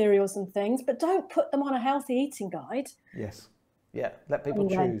packaged cereals and things, but don't put them on a healthy eating guide. Yes. Yeah, let people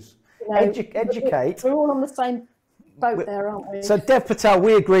choose. Educate. We're all on the same boat there, aren't we? So Dev Patel,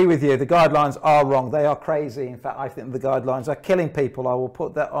 we agree with you. The guidelines are wrong. They are crazy. In fact, I think the guidelines are killing people. I will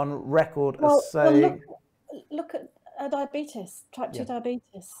put that on record as saying... look at diabetes, type 2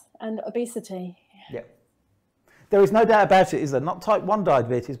 diabetes and obesity. Yeah. There is no doubt about it, is there? Not type 1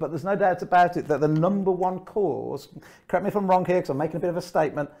 diabetes, but there's no doubt about it that the number one cause, correct me if I'm wrong here because I'm making a bit of a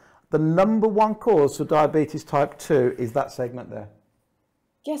statement, the number one cause for diabetes type 2 is that segment there.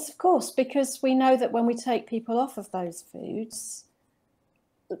 Yes, of course, because we know that when we take people off of those foods,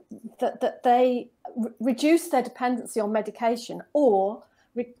 that they reduce their dependency on medication or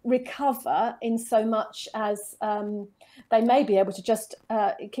recover in so much as they may be able to just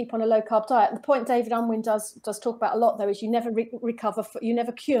keep on a low carb diet. The point David Unwin does talk about a lot, though, is you never recover, you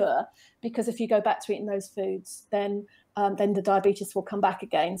never cure, because if you go back to eating those foods, then the diabetes will come back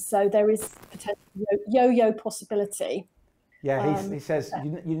again. So there is potential yo-yo possibility. Yeah, he says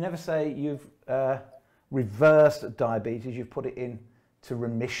you never say you've reversed diabetes, you've put it in to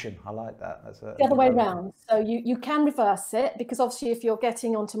remission. I like that. That's the other way around. So you can reverse it, because obviously if you're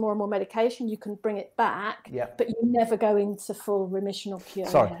getting onto more and more medication, you can bring it back, but you never go into full remission or cure.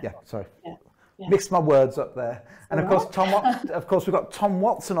 Sorry, Yeah. Mixed my words up there. And of course, we've got Tom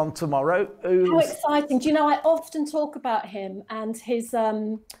Watson on tomorrow. How exciting. Do you know, I often talk about him and his,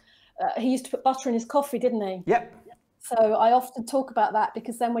 he used to put butter in his coffee, didn't he? Yep. So I often talk about that,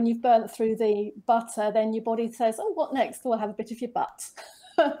 because then when you've burnt through the butter, then your body says, oh, what next? We'll have a bit of your butt.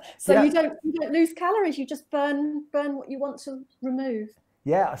 So you don't lose calories, you just burn what you want to remove.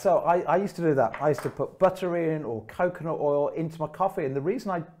 Yeah, so I used to do that. I used to put butter in or coconut oil into my coffee. And the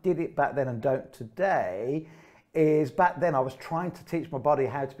reason I did it back then and don't today is back then I was trying to teach my body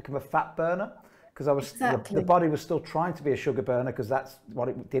how to become a fat burner, because I was the body was still trying to be a sugar burner, because that's what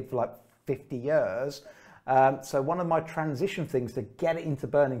it did for like 50 years. So one of my transition things to get it into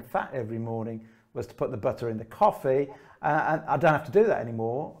burning fat every morning was to put the butter in the coffee. And I don't have to do that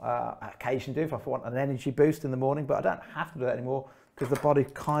anymore. I occasionally do if I want an energy boost in the morning, but I don't have to do that anymore, because the body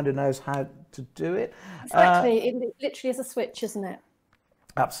kind of knows how to do it. Exactly. It literally is a switch, isn't it?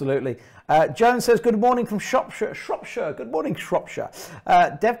 Absolutely. Joan says, good morning from Shropshire. Good morning, Shropshire.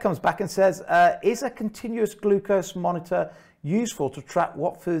 Dev comes back and says, is a continuous glucose monitor useful to track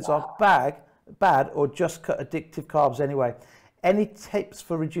what foods are bad or just cut addictive carbs anyway? Any tips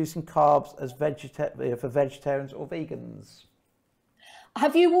for reducing carbs as for vegetarians or vegans?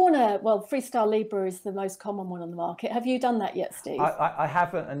 Have you worn Freestyle Libre is the most common one on the market. Have you done that yet, Steve? I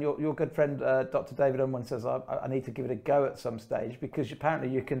haven't, and your good friend Dr. David Unwin says I need to give it a go at some stage, because apparently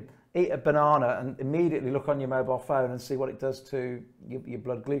you can eat a banana and immediately look on your mobile phone and see what it does to your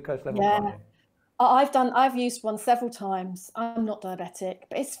blood glucose level. Yeah. I've used one several times. I'm not diabetic,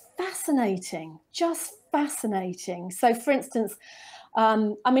 but it's fascinating, just fascinating. So for instance,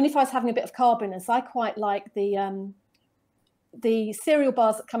 I mean, if I was having a bit of carbiness, I quite like the cereal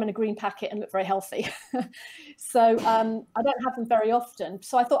bars that come in a green packet and look very healthy. So I don't have them very often.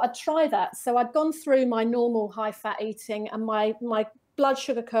 So I thought I'd try that. So I'd gone through my normal high fat eating, and my blood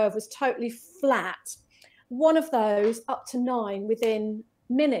sugar curve was totally flat. One of those up to 9 within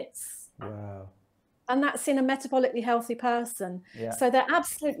minutes. Wow. And that's in a metabolically healthy person. Yeah. So they're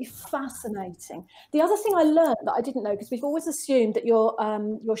absolutely fascinating. The other thing I learned that I didn't know, because we've always assumed that your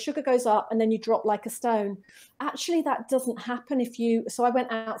sugar goes up and then you drop like a stone. Actually, that doesn't happen so I went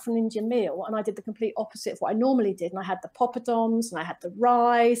out for an Indian meal and I did the complete opposite of what I normally did. And I had the poppadoms and I had the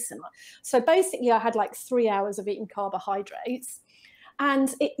rice. So basically I had like 3 hours of eating carbohydrates.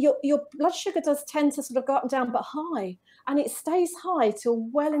 And your blood sugar does tend to sort of go up and down, but high. And it stays high till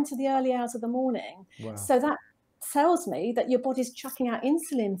well into the early hours of the morning. Wow. So that tells me that your body's chucking out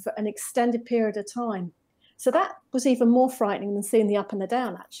insulin for an extended period of time. So that was even more frightening than seeing the up and the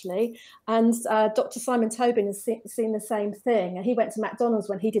down, actually. And Dr. Simon Tobin has seen the same thing. And he went to McDonald's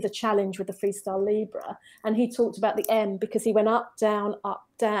when he did a challenge with the Freestyle Libre. And he talked about the M, because he went up, down,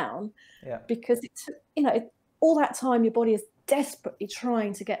 because all that time your body is desperately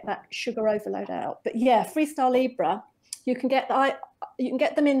trying to get that sugar overload out. But yeah, Freestyle Libre, you can get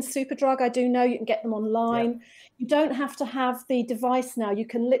them in Superdrug. I do know you can get them online. Yeah. You don't have to have the device now. You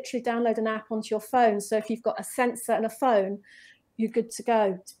can literally download an app onto your phone. So if you've got a sensor and a phone, you're good to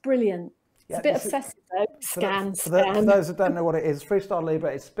go. It's brilliant. It's a bit obsessive though. Scan. For those that don't know what it is, Freestyle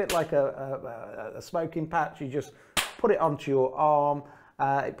Libre, it's a bit like a smoking patch. You just put it onto your arm.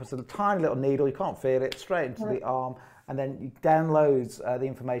 It puts a tiny little needle. You can't feel it, straight into the arm. And then it downloads the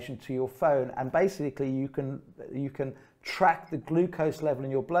information to your phone, and basically you can track the glucose level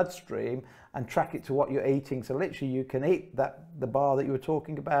in your bloodstream and track it to what you're eating. So literally you can eat the bar that you were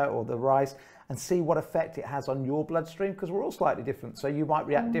talking about or the rice and see what effect it has on your bloodstream, because we're all slightly different. So you might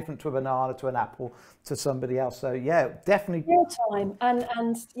react different to a banana, to an apple, to somebody else. So yeah, definitely. Real time.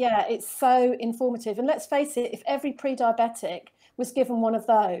 And yeah, it's so informative. And let's face it, if every pre-diabetic was given one of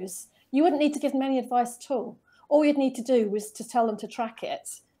those, you wouldn't need to give them any advice at all. All you'd need to do was to tell them to track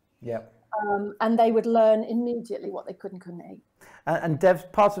it. Yep. And they would learn immediately what they could and couldn't eat. And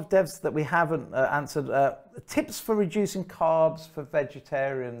part of Dev's that we haven't answered, tips for reducing carbs for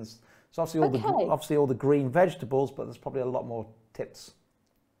vegetarians. So obviously all the green vegetables, but there's probably a lot more tips.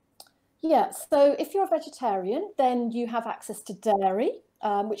 Yeah, so if you're a vegetarian, then you have access to dairy,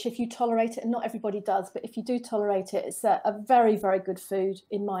 which if you tolerate it, and not everybody does, but if you do tolerate it, it's a very, very good food,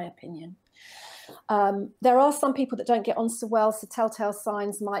 in my opinion. There are some people that don't get on so well, so telltale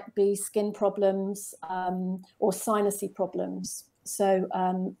signs might be skin problems or sinusy problems. So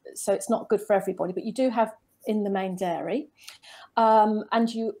it's not good for everybody, but you do have in the main dairy. And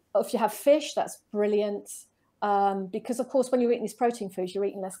if you have fish, that's brilliant. Because of course, when you're eating these protein foods, you're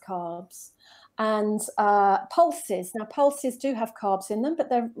eating less carbs. And pulses. Now, pulses do have carbs in them, but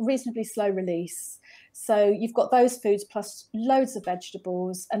they're reasonably slow release. So you've got those foods plus loads of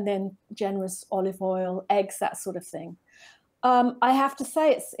vegetables and then generous olive oil, eggs, that sort of thing. I have to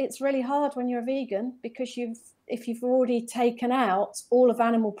say it's really hard when you're a vegan, because if you've already taken out all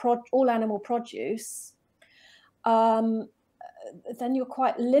animal produce, then you're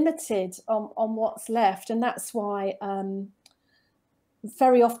quite limited on what's left. And that's why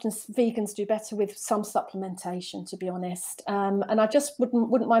very often vegans do better with some supplementation, to be honest. And I just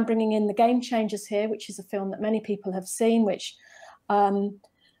wouldn't mind bringing in The Game Changers here, which is a film that many people have seen, which I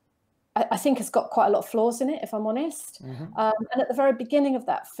think has got quite a lot of flaws in it, if I'm honest. And at the very beginning of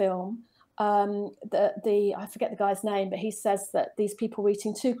that film, I forget the guy's name, but he says that these people were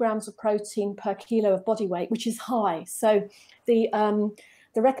eating 2 grams of protein per kilo of body weight, which is high. So the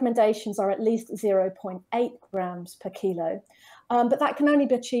recommendations are at least 0.8 grams per kilo. But that can only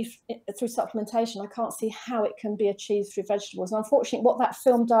be achieved through supplementation. I can't see how it can be achieved through vegetables. And unfortunately, what that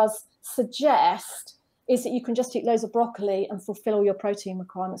film does suggest is that you can just eat loads of broccoli and fulfill all your protein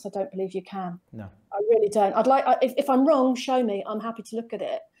requirements. I don't believe you can. No, I really don't. I'd like, if I'm wrong, show me. I'm happy to look at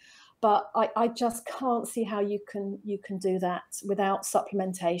it. But I just can't see how you can do that without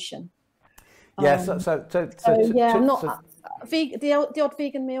supplementation. Yeah. The odd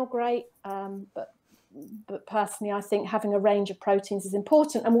vegan meal, great. But personally, I think having a range of proteins is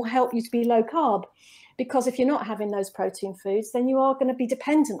important and will help you to be low carb, because if you're not having those protein foods, then you are going to be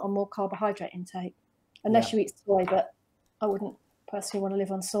dependent on more carbohydrate intake, unless you eat soy. But I wouldn't personally want to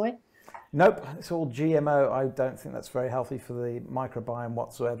live on soy. Nope, it's all GMO. I don't think that's very healthy for the microbiome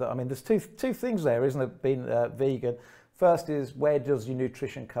whatsoever. I mean, there's two things there, isn't it, being vegan? First is, where does your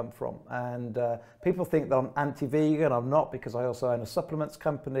nutrition come from? And people think that I'm anti-vegan. I'm not, because I also own a supplements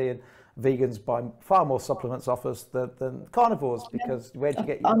company, and vegans buy far more supplements off us than carnivores, because where'd you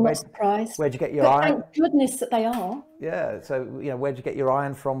get your, I'm not surprised. Where'd you get your but iron? Thank goodness that they are. Yeah, so where'd you get your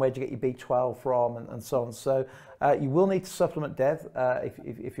iron from? Where'd you get your B12 from, and so on. So you will need to supplement, Dev,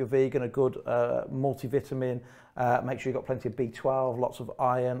 if you're vegan, a good multivitamin. Make sure you've got plenty of B12, lots of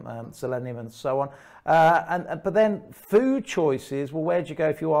iron, selenium, and so on. But then food choices. Well, where'd you go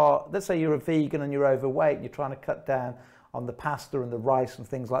if you are? Let's say you're a vegan and you're overweight, and you're trying to cut down on the pasta and the rice and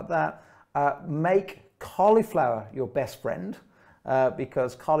things like that. Make cauliflower your best friend,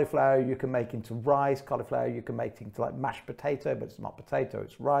 because cauliflower you can make into rice, cauliflower you can make into like mashed potato, but it's not potato,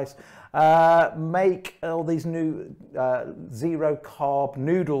 it's rice. Make all these new zero carb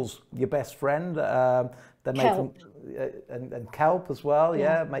noodles your best friend. They make them, and kelp as well.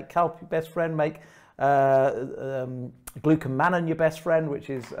 Yeah, make kelp your best friend. Make glucomannan your best friend, which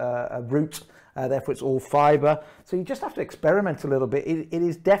is a root. Therefore, it's all fiber. So you just have to experiment a little bit. It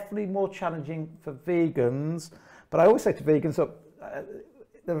is definitely more challenging for vegans. But I always say to vegans, look,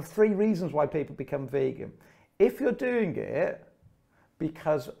 there are 3 reasons why people become vegan. If you're doing it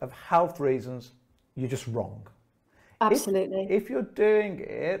because of health reasons, you're just wrong. Absolutely. If you're doing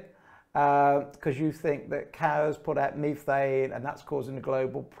it because you think that cows put out methane and that's causing a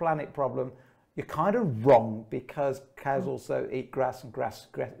global planet problem, you're kind of wrong, because cows also eat grass, and grass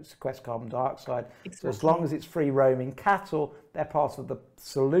sequesters carbon dioxide. Exactly. So as long as it's free roaming cattle, they're part of the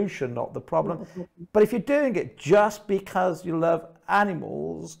solution, not the problem. But if you're doing it just because you love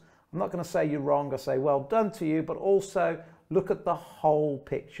animals, I'm not going to say you're wrong. I say well done to you, but also look at the whole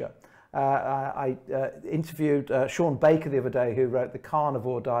picture. I interviewed Sean Baker the other day, who wrote The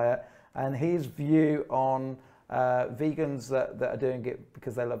Carnivore Diet, and his view on vegans that are doing it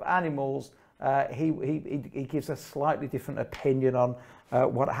because they love animals. He gives a slightly different opinion on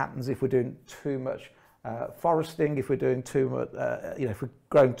what happens if we're doing too much foresting, if we're doing too much, if we're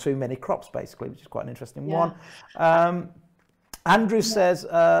growing too many crops, basically, which is quite an interesting one. Andrew says,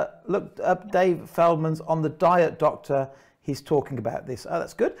 look up Dave Feldman's On the Diet Doctor. He's talking about this. Oh,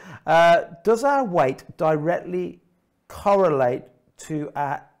 that's good. Does our weight directly correlate to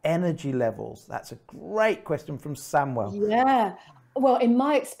our energy levels? That's a great question from Samuel. Yeah. Well, in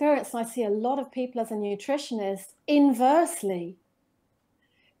my experience, I see a lot of people as a nutritionist inversely,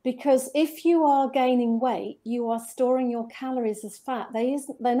 because if you are gaining weight, you are storing your calories as fat.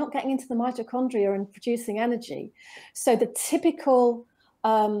 They're not getting into the mitochondria and producing energy. So the typical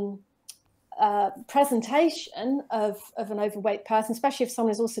presentation of an overweight person, especially if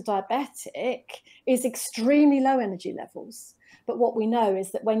someone is also diabetic, is extremely low energy levels. But what we know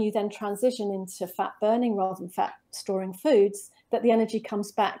is that when you then transition into fat burning rather than fat storing foods, that the energy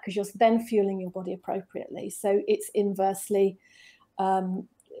comes back because you're then fueling your body appropriately. So it's inversely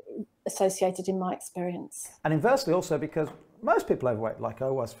associated in my experience. And inversely also because most people overweight, like I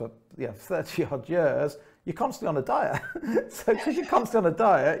was for 30 odd years, you're constantly on a diet. So because you're constantly on a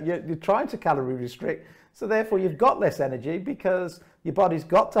diet, you're trying to calorie restrict. So therefore you've got less energy because your body's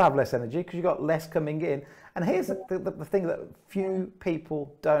got to have less energy because you've got less coming in. And here's the thing that few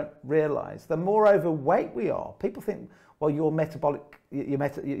people don't realize. The more overweight we are, people think, well, your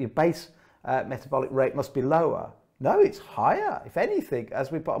base metabolic rate must be lower. No, it's higher. If anything,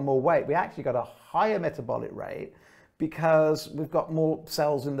 as we put on more weight, we actually got a higher metabolic rate because we've got more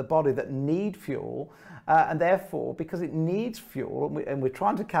cells in the body that need fuel. And therefore, because it needs fuel and we're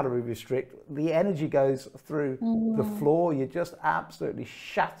trying to calorie restrict, the energy goes through the floor. You're just absolutely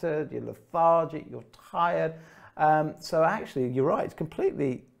shattered, you're lethargic, you're tired. So actually, you're right, it's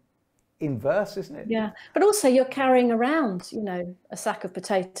completely inverse, isn't it? Yeah, but also you're carrying around, you know, a sack of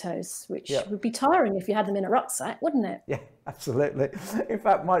potatoes, which would be tiring if you had them in a rucksack, wouldn't it? Yeah, absolutely. In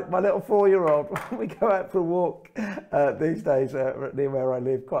fact, my little 4-year-old, we go out for a walk these days near where I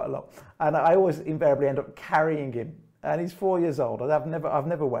live quite a lot, and I always invariably end up carrying him. And he's 4 years old. I've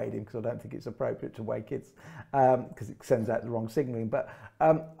never weighed him because I don't think it's appropriate to weigh kids because it sends out the wrong signalling. But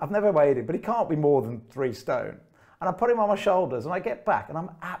I've never weighed him, but he can't be more than 3 stone. And I put him on my shoulders and I get back and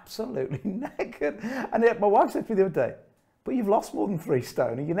I'm absolutely knackered. And yet my wife said to me the other day, but you've lost more than 3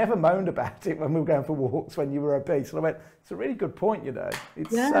 stone and you never moaned about it when we were going for walks when you were obese. And I went, it's a really good point, you know.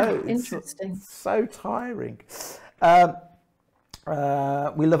 It's interesting. So tiring.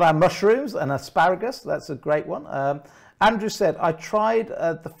 We love our mushrooms and asparagus. That's a great one. Andrew said, I tried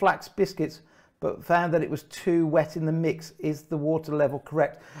the flax biscuits, but found that it was too wet in the mix. Is the water level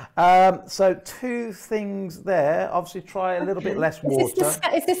correct? So 2 things there. Obviously, try a little bit less water.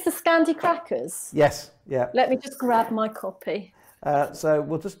 Is this the Scandi crackers? Yes. Yeah. Let me just grab my copy. So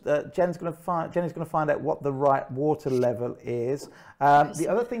we'll just Jenny's going to find out what the right water level is. The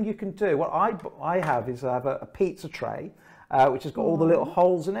other thing you can do, what I have is I have a pizza tray, which has got all the little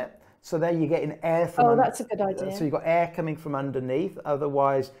holes in it. So there you're getting air from that's a good idea. So you've got air coming from underneath.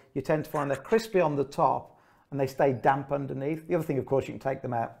 Otherwise, you tend to find they're crispy on the top and they stay damp underneath. The other thing, of course, you can take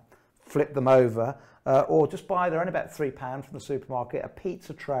them out, flip them over, or just buy, they're only about £3 from the supermarket. A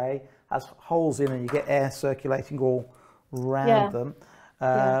pizza tray has holes in and you get air circulating all around them.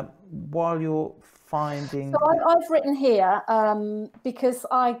 While you're finding... So I've written here, because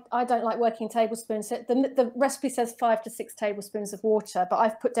I don't like working tablespoons. The recipe says 5 to 6 tablespoons of water, but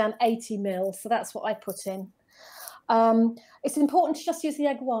I've put down 80 mil, so that's what I put in. It's important to just use the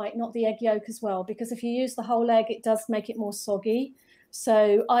egg white, not the egg yolk as well, because if you use the whole egg, it does make it more soggy.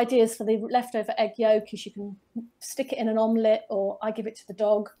 So ideas for the leftover egg yolk is you can stick it in an omelette, or I give it to the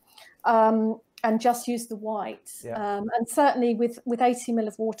dog. And just use the white. And certainly with 80 mil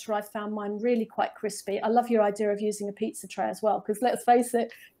of water, I found mine really quite crispy. I love your idea of using a pizza tray as well, because let's face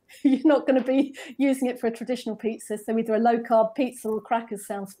it, you're not going to be using it for a traditional pizza. So either a low carb pizza or crackers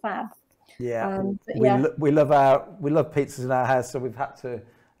sounds fab. Yeah, we love pizzas in our house, so we've had to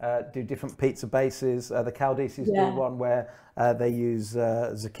do different pizza bases. The Caldisis do one where they use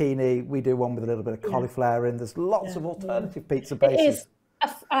zucchini. We do one with a little bit of cauliflower in. There's lots of alternative pizza bases.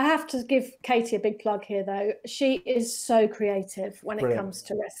 I have to give Katie a big plug here, though. She is so creative when it comes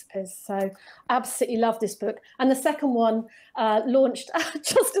to recipes. So absolutely love this book. And the second one launched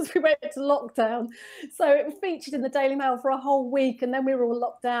just as we went into lockdown. So it was featured in the Daily Mail for a whole week, and then we were all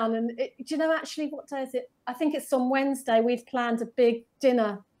locked down. And do you know, actually, what day is it? I think it's on Wednesday. We've planned a big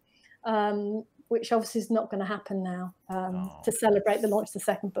dinner, which obviously is not going to happen now, to celebrate the launch of the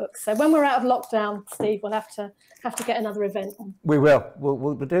second book. So when we're out of lockdown, Steve, we'll have to get another event on. We will.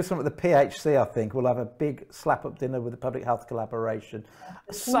 We'll do something with the PHC, I think. We'll have a big slap-up dinner with the Public Health Collaboration.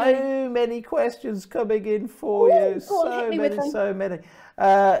 So many questions coming in for you. So many.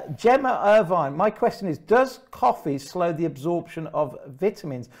 Gemma Irvine, my question is, does coffee slow the absorption of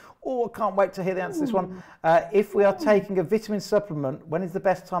vitamins? Oh, I can't wait to hear the answer to this one. If we are taking a vitamin supplement, when is the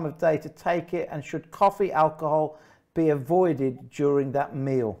best time of day to take it? And should coffee, alcohol be avoided during that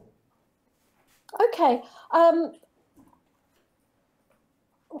meal? Okay.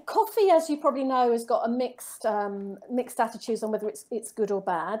 Coffee, as you probably know, has got a mixed attitudes on whether it's good or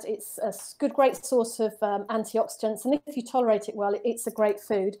bad. It's a great source of antioxidants, and if you tolerate it well, it's a great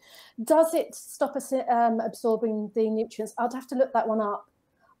food. Does it stop us absorbing the nutrients? I'd have to look that one up.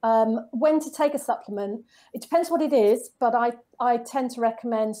 When to take a supplement, it depends what it is, but I tend to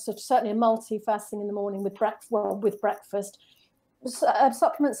recommend certainly a multi-fasting in the morning with breakfast.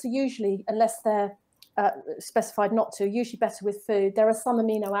 Supplements are usually, unless they're specified not to, usually better with food. There are some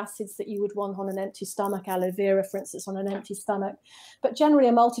amino acids that you would want on an empty stomach, aloe vera, for instance, on an empty stomach. But generally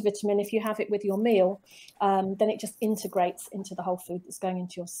a multivitamin, if you have it with your meal, then it just integrates into the whole food that's going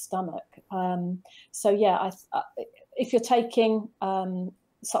into your stomach. So yeah, if you're taking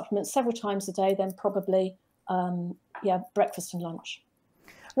supplements several times a day, then probably breakfast and lunch.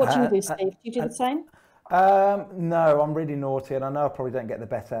 What do you do, Steve? Do you do the same? No, I'm really naughty, and I know I probably don't get the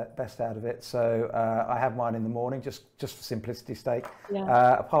best out of it. So I have mine in the morning, just for simplicity's sake.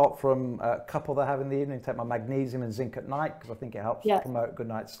 Yeah. Apart from a couple that I have in the evening, take my magnesium and zinc at night because I think it helps promote a good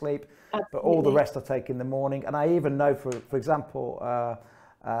night's sleep. Absolutely. But all the rest I take in the morning, and I even know, for example,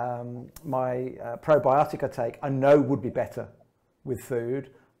 my probiotic I take, I know would be better with food,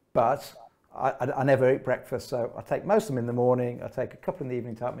 but I never eat breakfast, so I take most of them in the morning. I take a couple in the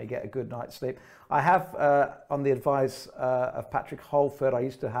evening to help me get a good night's sleep. I have, on the advice of Patrick Holford, I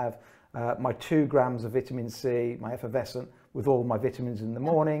used to have my 2 grams of vitamin C, my effervescent, with all my vitamins in the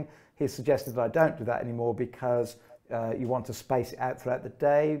morning. He suggested that I don't do that anymore because you want to space it out throughout the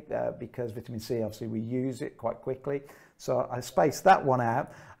day because vitamin C, obviously, we use it quite quickly. So I spaced that one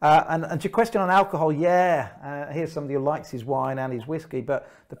out. And to your question on alcohol, here's somebody who likes his wine and his whiskey, but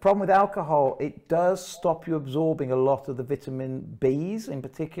the problem with alcohol, it does stop you absorbing a lot of the vitamin Bs in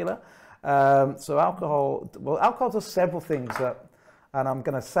particular. So alcohol does several things that, and I'm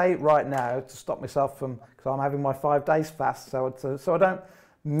going to say it right now to stop myself from, because I'm having my 5 days fast, so I don't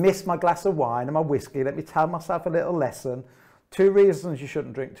miss my glass of wine and my whiskey. Let me tell myself a little lesson. 2 reasons you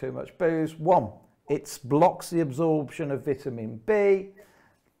shouldn't drink too much booze. 1, it blocks the absorption of vitamin B.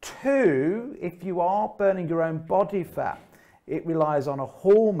 2, if you are burning your own body fat, it relies on a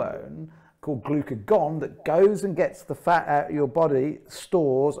hormone called glucagon that goes and gets the fat out of your body,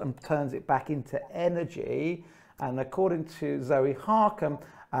 stores and turns it back into energy. And according to Zoe Harcum,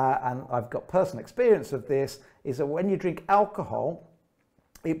 and I've got personal experience of this, is that when you drink alcohol,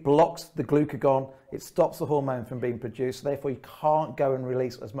 it blocks the glucagon, it stops the hormone from being produced, therefore you can't go and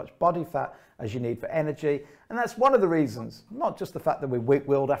release as much body fat as you need for energy. And that's one of the reasons, not just the fact that we're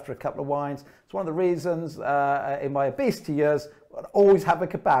weak-willed after a couple of wines, it's one of the reasons in my obesity years, I'd always have a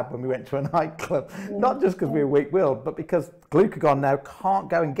kebab when we went to a nightclub. Not just because we were weak-willed, but because glucagon now can't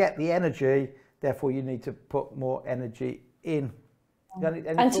go and get the energy, therefore you need to put more energy in.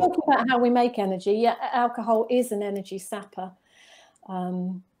 And talking about how we make energy, alcohol is an energy sapper.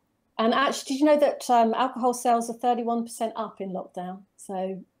 And actually, did you know that alcohol sales are 31% up in lockdown?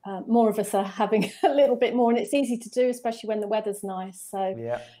 So more of us are having a little bit more, and it's easy to do, especially when the weather's nice.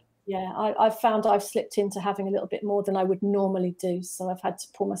 So I've found I've slipped into having a little bit more than I would normally do. So I've had to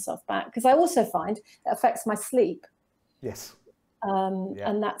pull myself back, because I also find it affects my sleep. Yes.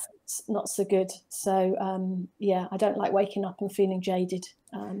 And that's not so good. So I don't like waking up and feeling jaded,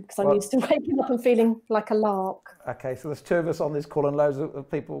 because I'm used to waking up and feeling like a lark. Okay, so there's 2 of us on this call and loads of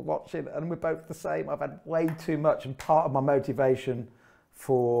people watching, and we're both the same. I've had way too much, and part of my motivation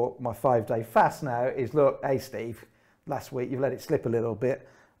for my 5-day fast now is, look, hey Steve, last week you've let it slip a little bit,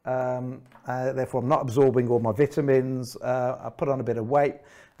 therefore I'm not absorbing all my vitamins. I put on a bit of weight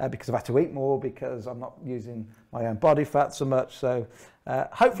because I've had to eat more because I'm not using my own body fat so much. So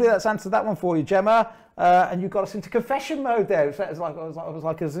hopefully that's answered that one for you, Gemma. And you got us into confession mode there. It was like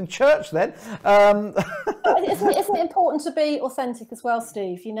I was in church then. Isn't it important to be authentic as well,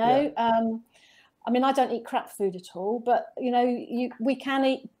 Steve? You know, I mean, I don't eat crap food at all, but you know, we can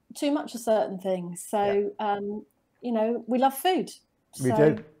eat too much of certain things. So you know, we love food. We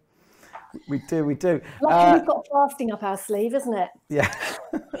do. We do. Luckily, we've got fasting up our sleeve, isn't it? Yeah.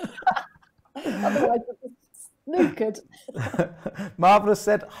 Otherwise, it's no good. Marvellous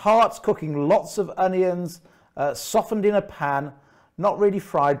said, hearts cooking, lots of onions, softened in a pan, not really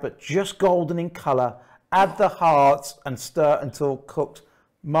fried, but just golden in colour. Add the hearts and stir until cooked.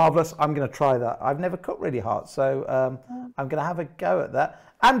 Marvellous. I'm going to try that. I've never cooked really hearts, so I'm going to have a go at that.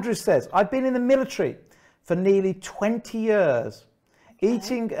 Andrew says, I've been in the military for nearly 20 years.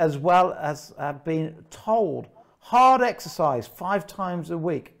 Eating as well as I've been told, hard exercise 5 times a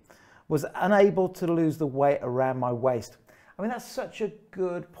week, was unable to lose the weight around my waist. I mean, that's such a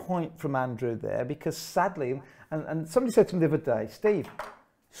good point from Andrew there, because sadly, and somebody said to me the other day, Steve,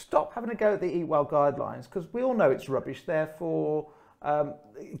 stop having a go at the Eat Well guidelines, because we all know it's rubbish, therefore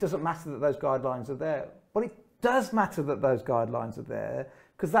it doesn't matter that those guidelines are there. Well, it does matter that those guidelines are there,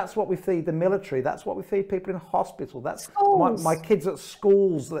 because that's what we feed the military, that's what we feed people in hospital, that's my kids at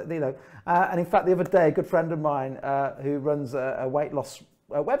schools, you know. And in fact, the other day, a good friend of mine who runs a weight loss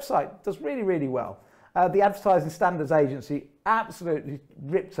website does really, really well. The Advertising Standards Agency absolutely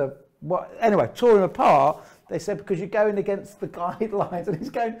ripped her. Anyway, tore him apart. They said, because you're going against the guidelines. And he's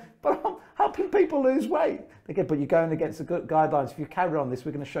going, but I'm helping people lose weight. They go, but you're going against the good guidelines. If you carry on this,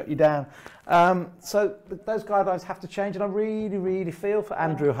 we're going to shut you down. So those guidelines have to change. And I really, really feel for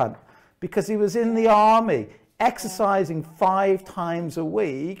Andrew Hunt, because he was in the army, exercising 5 times a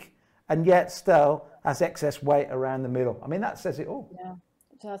week, and yet still has excess weight around the middle. I mean, that says it all. Yeah.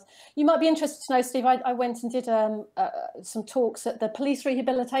 Does. You might be interested to know, Steve, I went and did some talks at the Police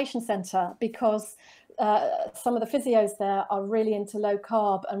Rehabilitation Centre, because some of the physios there are really into low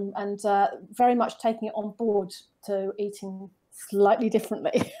carb and very much taking it on board to eating slightly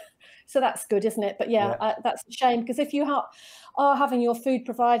differently. So that's good, isn't it? But yeah. That's a shame, because if you are having your food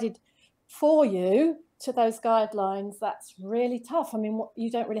provided for you to those guidelines, that's really tough. I mean, you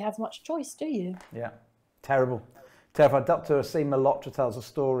don't really have much choice, do you? Yeah, terrible. Terrified. Dr. Asim Malhotra tells a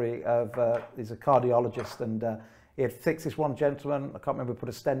story of, he's a cardiologist, and he had fixed this one gentleman, I can't remember, put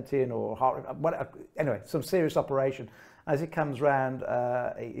a stent in or heart, anyway, some serious operation. As he comes round,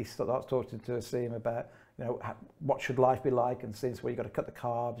 he starts talking to Asim about, you know, what should life be like, and since you've got to cut the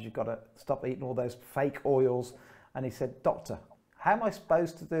carbs, you've got to stop eating all those fake oils. And he said, doctor, how am I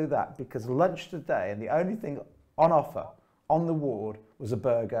supposed to do that? Because lunch today, and the only thing on offer on the ward was a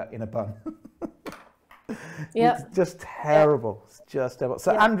burger in a bun. Yeah, it's just terrible. It's just terrible.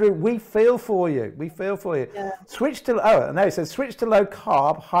 So Andrew, we feel for you. We feel for you. Yeah. Switch to no, it says switch to low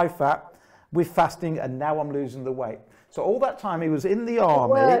carb, high fat with fasting, and now I'm losing the weight. So all that time he was in the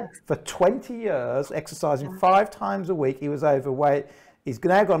army for 20 years, exercising 5 times a week. He was overweight. He's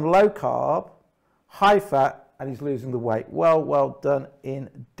now gone low carb, high fat, and he's losing the weight. Well done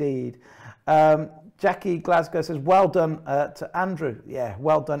indeed. Jackie Glasgow says, well done to Andrew. Yeah,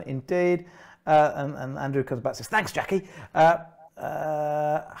 well done indeed. And Andrew comes back and says, thanks, Jackie.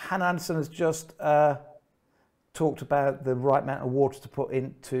 Hannah Anderson has just talked about the right amount of water to put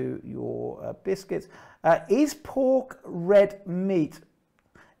into your biscuits. Is pork red meat?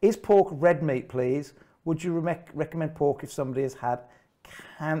 Is pork red meat, please? Would you recommend pork if somebody has had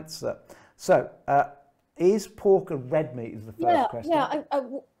cancer? So, is pork a red meat is the first question. Yeah,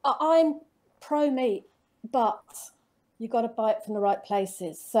 I'm pro-meat, but you've got to buy it from the right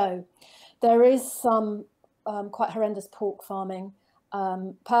places. So there is some quite horrendous pork farming.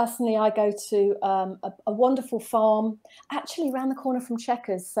 Personally, I go to a wonderful farm, actually around the corner from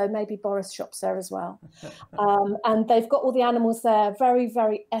Chequers, so maybe Boris shops there as well. And they've got all the animals there, very,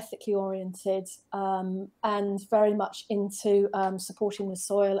 very ethically oriented, and very much into supporting the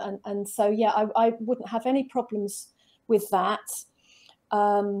soil. And so, yeah, I wouldn't have any problems with that.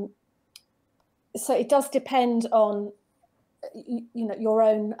 So it does depend on, you know, your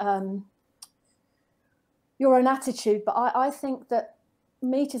own attitude, but I think that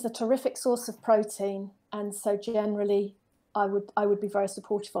meat is a terrific source of protein, and so generally I would be very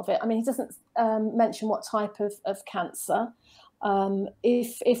supportive of it. I mean, he doesn't mention what type of cancer.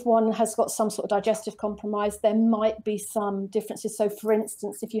 If one has got some sort of digestive compromise, there might be some differences. So for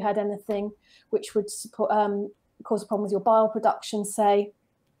instance, if you had anything which would cause a problem with your bile production, say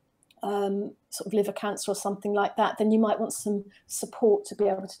sort of liver cancer or something like that, then you might want some support to be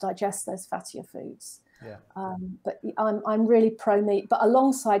able to digest those fattier foods. Yeah. But I'm really pro-meat, but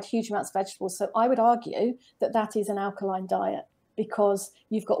alongside huge amounts of vegetables. So I would argue that is an alkaline diet, because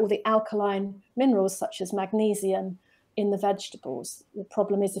you've got all the alkaline minerals such as magnesium in the vegetables. The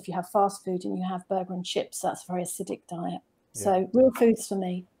problem is if you have fast food and you have burger and chips, that's a very acidic diet. Yeah. So real foods for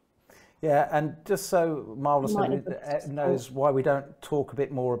me. Yeah, and just so Marvelous knows why we don't talk a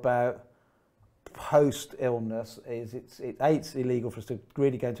bit more about post-illness, is it's illegal for us to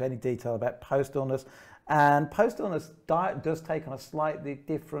really go into any detail about post-illness. And post-illness diet does take on a slightly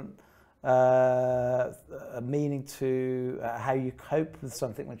different meaning to how you cope with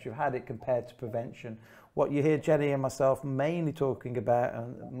something once you've had it compared to prevention. What you hear Jenny and myself mainly talking about,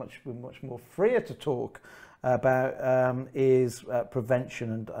 and much more freer to talk about, is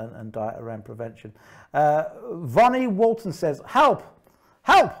prevention and diet around prevention. Vonnie Walton says, help!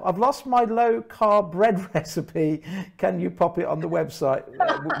 I've lost my low carb bread recipe. Can you pop it on the website?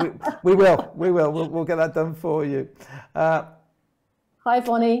 We will. We'll get that done for you. Hi,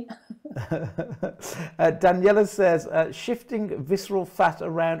 Vonnie. Daniela says, shifting visceral fat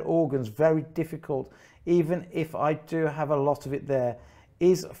around organs, very difficult, even if I do have a lot of it there.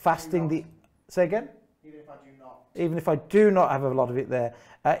 Is fasting the... Say again? Even if I do not. Even if I do not have a lot of it there.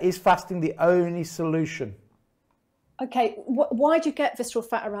 Is fasting the only solution? Okay, why do you get visceral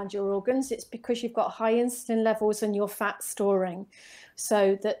fat around your organs? It's because you've got high insulin levels and you're fat storing.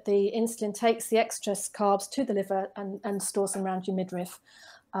 so that the insulin takes the extra carbs to the liver and stores them around your midriff.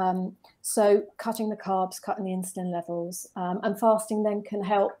 So cutting the carbs, cutting the insulin levels, and fasting then can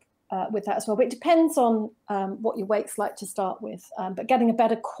help with that as well. But it depends on what your weight's like to start with. But getting a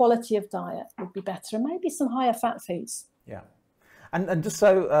better quality of diet would be better, and maybe some higher fat foods. Yeah. And just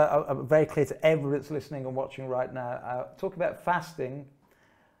so I'm very clear to everyone that's listening and watching right now, talk about fasting.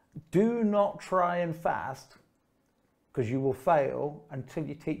 Do not try and fast, because you will fail until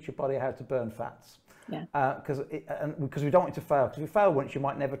you teach your body how to burn fats. Yeah. Because we don't want you to fail. Because if you fail once, you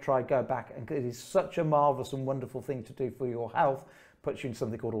might never try go back. And it is such a marvelous and wonderful thing to do for your health. Puts you in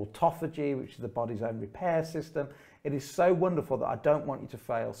something called autophagy, which is the body's own repair system. It is so wonderful that I don't want you to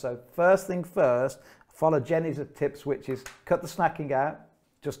fail. So first thing first, follow Jenny's tips, which is cut the snacking out.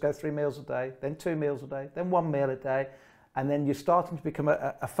 Just go 3 meals a day, then 2 meals a day, then 1 meal a day. And then you're starting to become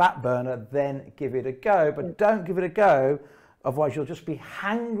a fat burner, then give it a go. But don't give it a go, otherwise you'll just be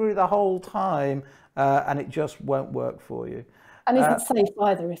hangry the whole time, and it just won't work for you. And isn't safe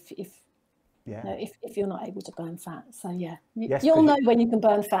either if yeah. No, if you're not able to burn fat. So yeah, Yes, you'll know when you can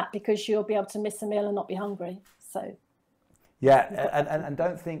burn fat, because you'll be able to miss a meal and not be hungry. So yeah, and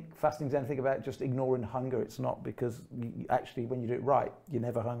don't think fasting's anything about just ignoring hunger. It's not, because actually when you do it right, you're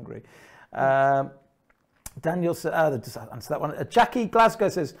never hungry. Daniel said, just answer that one. Jackie Glasgow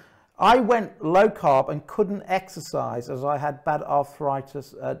says, I went low carb and couldn't exercise as I had bad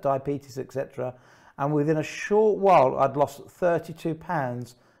arthritis, diabetes, etc. And within a short while, I'd lost 32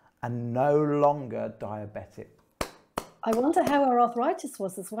 pounds and no longer diabetic. I wonder how her arthritis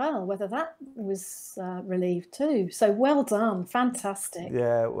was as well, whether that was relieved too. So well done, fantastic.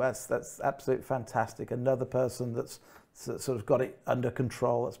 Yeah, well, that's absolutely fantastic. Another person that's sort of got it under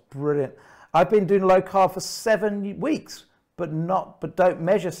control. That's brilliant. I've been doing low carb for 7 weeks, but don't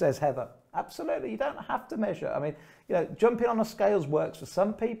measure, says Heather. Absolutely, you don't have to measure. I mean, you know, jumping on a scales works for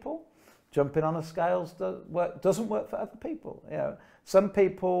some people. Jumping on a scales doesn't work for other people. You know, some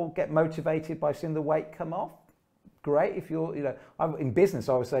people get motivated by seeing the weight come off. Great. If you're, you know, in business,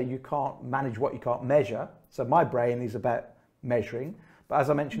 I always say you can't manage what you can't measure. So my brain is about measuring. But as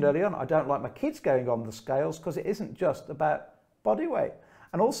I mentioned earlier on, I don't like my kids going on the scales, because it isn't just about body weight.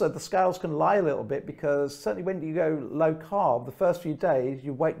 And also the scales can lie a little bit, because certainly when you go low carb, the first few days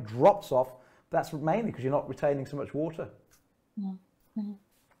your weight drops off. That's mainly because you're not retaining so much water.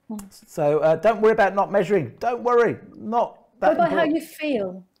 So don't worry about not measuring. Don't worry. Not that Go by important. how you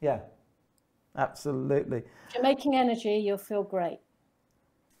feel. Yeah, absolutely. If you're making energy, you'll feel great.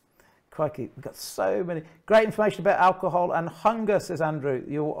 Crikey, we've got so many. Great information about alcohol and hunger, says Andrew.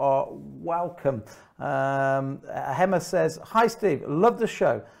 You are welcome. Hema says, hi Steve, love the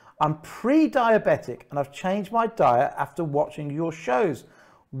show. I'm pre-diabetic and I've changed my diet after watching your shows.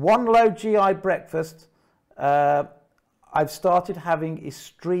 1 low GI breakfast. I've started having is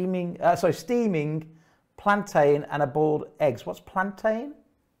steaming plantain and a boiled eggs. What's plantain?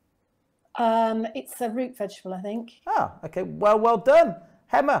 It's a root vegetable, I think. Ah, okay. Well done.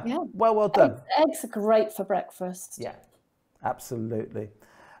 Hema, Yeah. well done. Eggs are great for breakfast. Yeah, absolutely.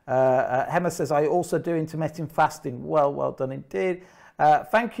 Hema says, I also do intermittent fasting. Well done indeed.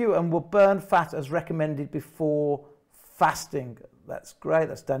 Thank you, and will burn fat as recommended before fasting. That's great.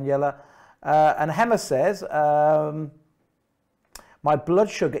 That's Daniela. And Hema says, my blood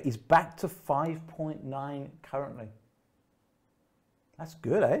sugar is back to 5.9 currently. That's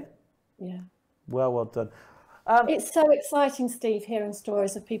good, eh? Yeah. Well done. It's so exciting, Steve, hearing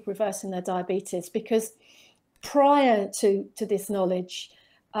stories of people reversing their diabetes, because prior to this knowledge,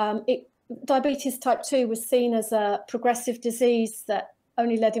 diabetes type 2 was seen as a progressive disease that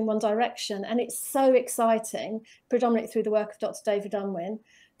only led in one direction. And it's so exciting, predominantly through the work of Dr. David Unwin,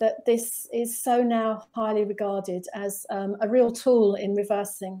 that this is so now highly regarded as a real tool in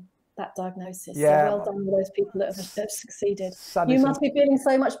reversing that diagnosis. Yeah. So well done to those people that have succeeded. Sadly, you must be feeling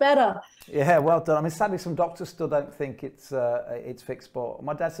so much better. Yeah, well done. I mean, sadly, some doctors still don't think it's fixed. But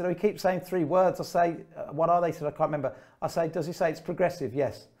my dad said, oh, he keeps saying 3 words. I say, what are they? He said, I can't remember. I say, does he say it's progressive?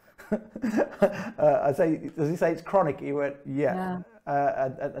 Yes. I say, does he say it's chronic? He went, yeah.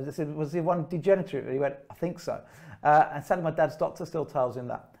 And I said, was he one degenerative? He went, I think so. And sadly, my dad's doctor still tells him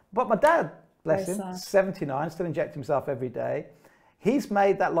that. But my dad, bless him, 79, still injects himself every day. He's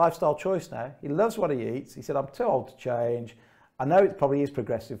made that lifestyle choice now. He loves what he eats. He said, I'm too old to change. I know it probably is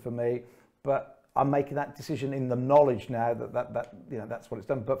progressive for me, but I'm making that decision in the knowledge now that you know, that's what it's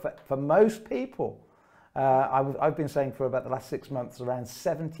done. But for most people, I've been saying for about the last 6 months, around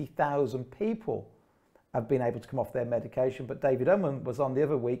 70,000 people have been able to come off their medication. But David Unwin was on the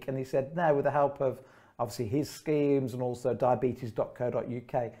other week, and he said now, with the help of obviously his schemes and also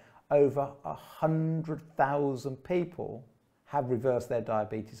diabetes.co.uk, over 100,000 people have reversed their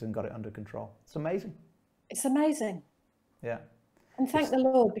diabetes and got it under control. It's amazing. It's amazing. Yeah. And thank the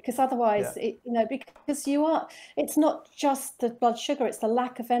Lord, because otherwise, because it's not just the blood sugar, it's the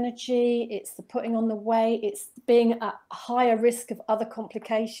lack of energy, it's the putting on the weight, it's being at higher risk of other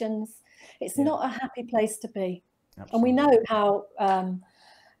complications. It's not a happy place to be. Absolutely. And we know how,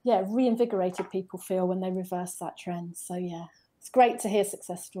 reinvigorated people feel when they reverse that trend. So, yeah, it's great to hear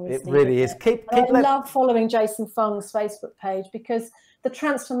success stories. It really is. I love following Jason Fung's Facebook page, because the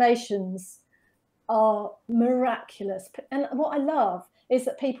transformations are miraculous. And what I love is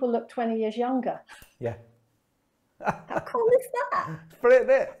that people look 20 years younger. Yeah. How cool is that? It's brilliant,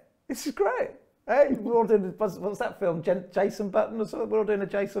 isn't it? This is great. Hey, we're all doing, what's that film? Jason Button or something? We're all doing a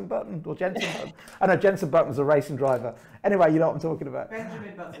Jason Button or Jensen Button. I know Jensen Button's a racing driver. Anyway, you know what I'm talking about.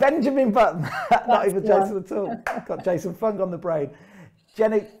 Benjamin Button. Benjamin Button. Not even Jason at all. Got Jason Fung on the brain.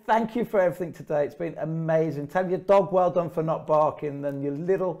 Jenny, thank you for everything today. It's been amazing. Tell your dog well done for not barking, and your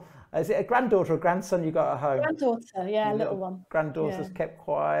little, is it a granddaughter or grandson you got at home? Granddaughter, yeah, a little one. Granddaughter's kept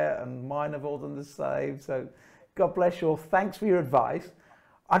quiet, and mine have all done the same. So God bless you all. Thanks for your advice.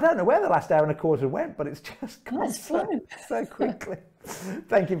 I don't know where the last hour and a quarter went, but it's just gone so quickly.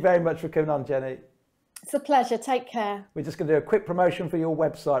 Thank you very much for coming on, Jenny. It's a pleasure. Take care. We're just going to do a quick promotion for your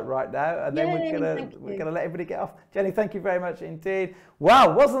website right now, and then we're going to let everybody get off. Jenny, thank you very much indeed.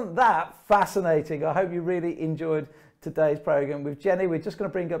 Wow, wasn't that fascinating? I hope you really enjoyed today's program with Jenny. We're just going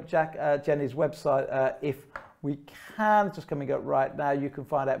to bring up Jenny's website if we can. Just coming up right now. You can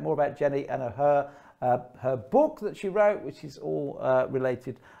find out more about Jenny and her book that she wrote, which is all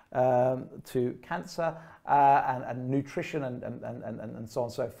related to cancer and nutrition and so on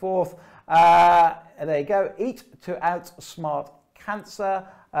and so forth. And there you go. Eat to Outsmart Cancer.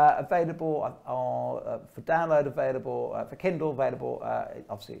 Available for download, available for Kindle, available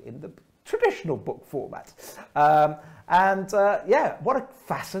obviously in the traditional book format. Yeah, what a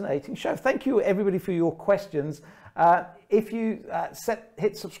fascinating show. Thank you everybody for your questions. If you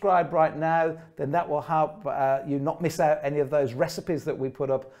hit subscribe right now, then that will help you not miss out any of those recipes that we put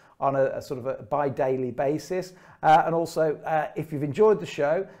up on a sort of a bi-daily basis. And also, if you've enjoyed the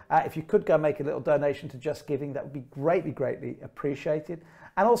show, if you could go make a little donation to Just Giving, that would be greatly, greatly appreciated.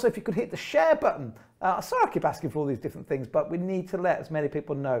 And also, if you could hit the share button. Sorry I keep asking for all these different things, but we need to let as many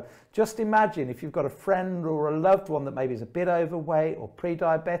people know. Just imagine if you've got a friend or a loved one that maybe is a bit overweight or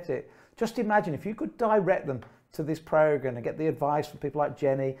pre-diabetic, just imagine if you could direct them to this program and get the advice from people like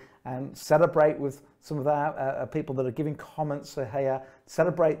Jenny, and celebrate with some of the people that are giving comments here,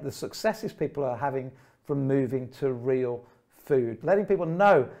 celebrate the successes people are having from moving to real food. Letting people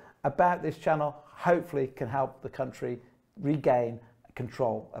know about this channel hopefully can help the country regain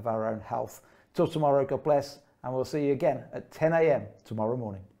control of our own health. Till tomorrow, God bless, and we'll see you again at 10 a.m. tomorrow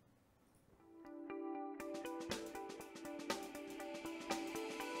morning.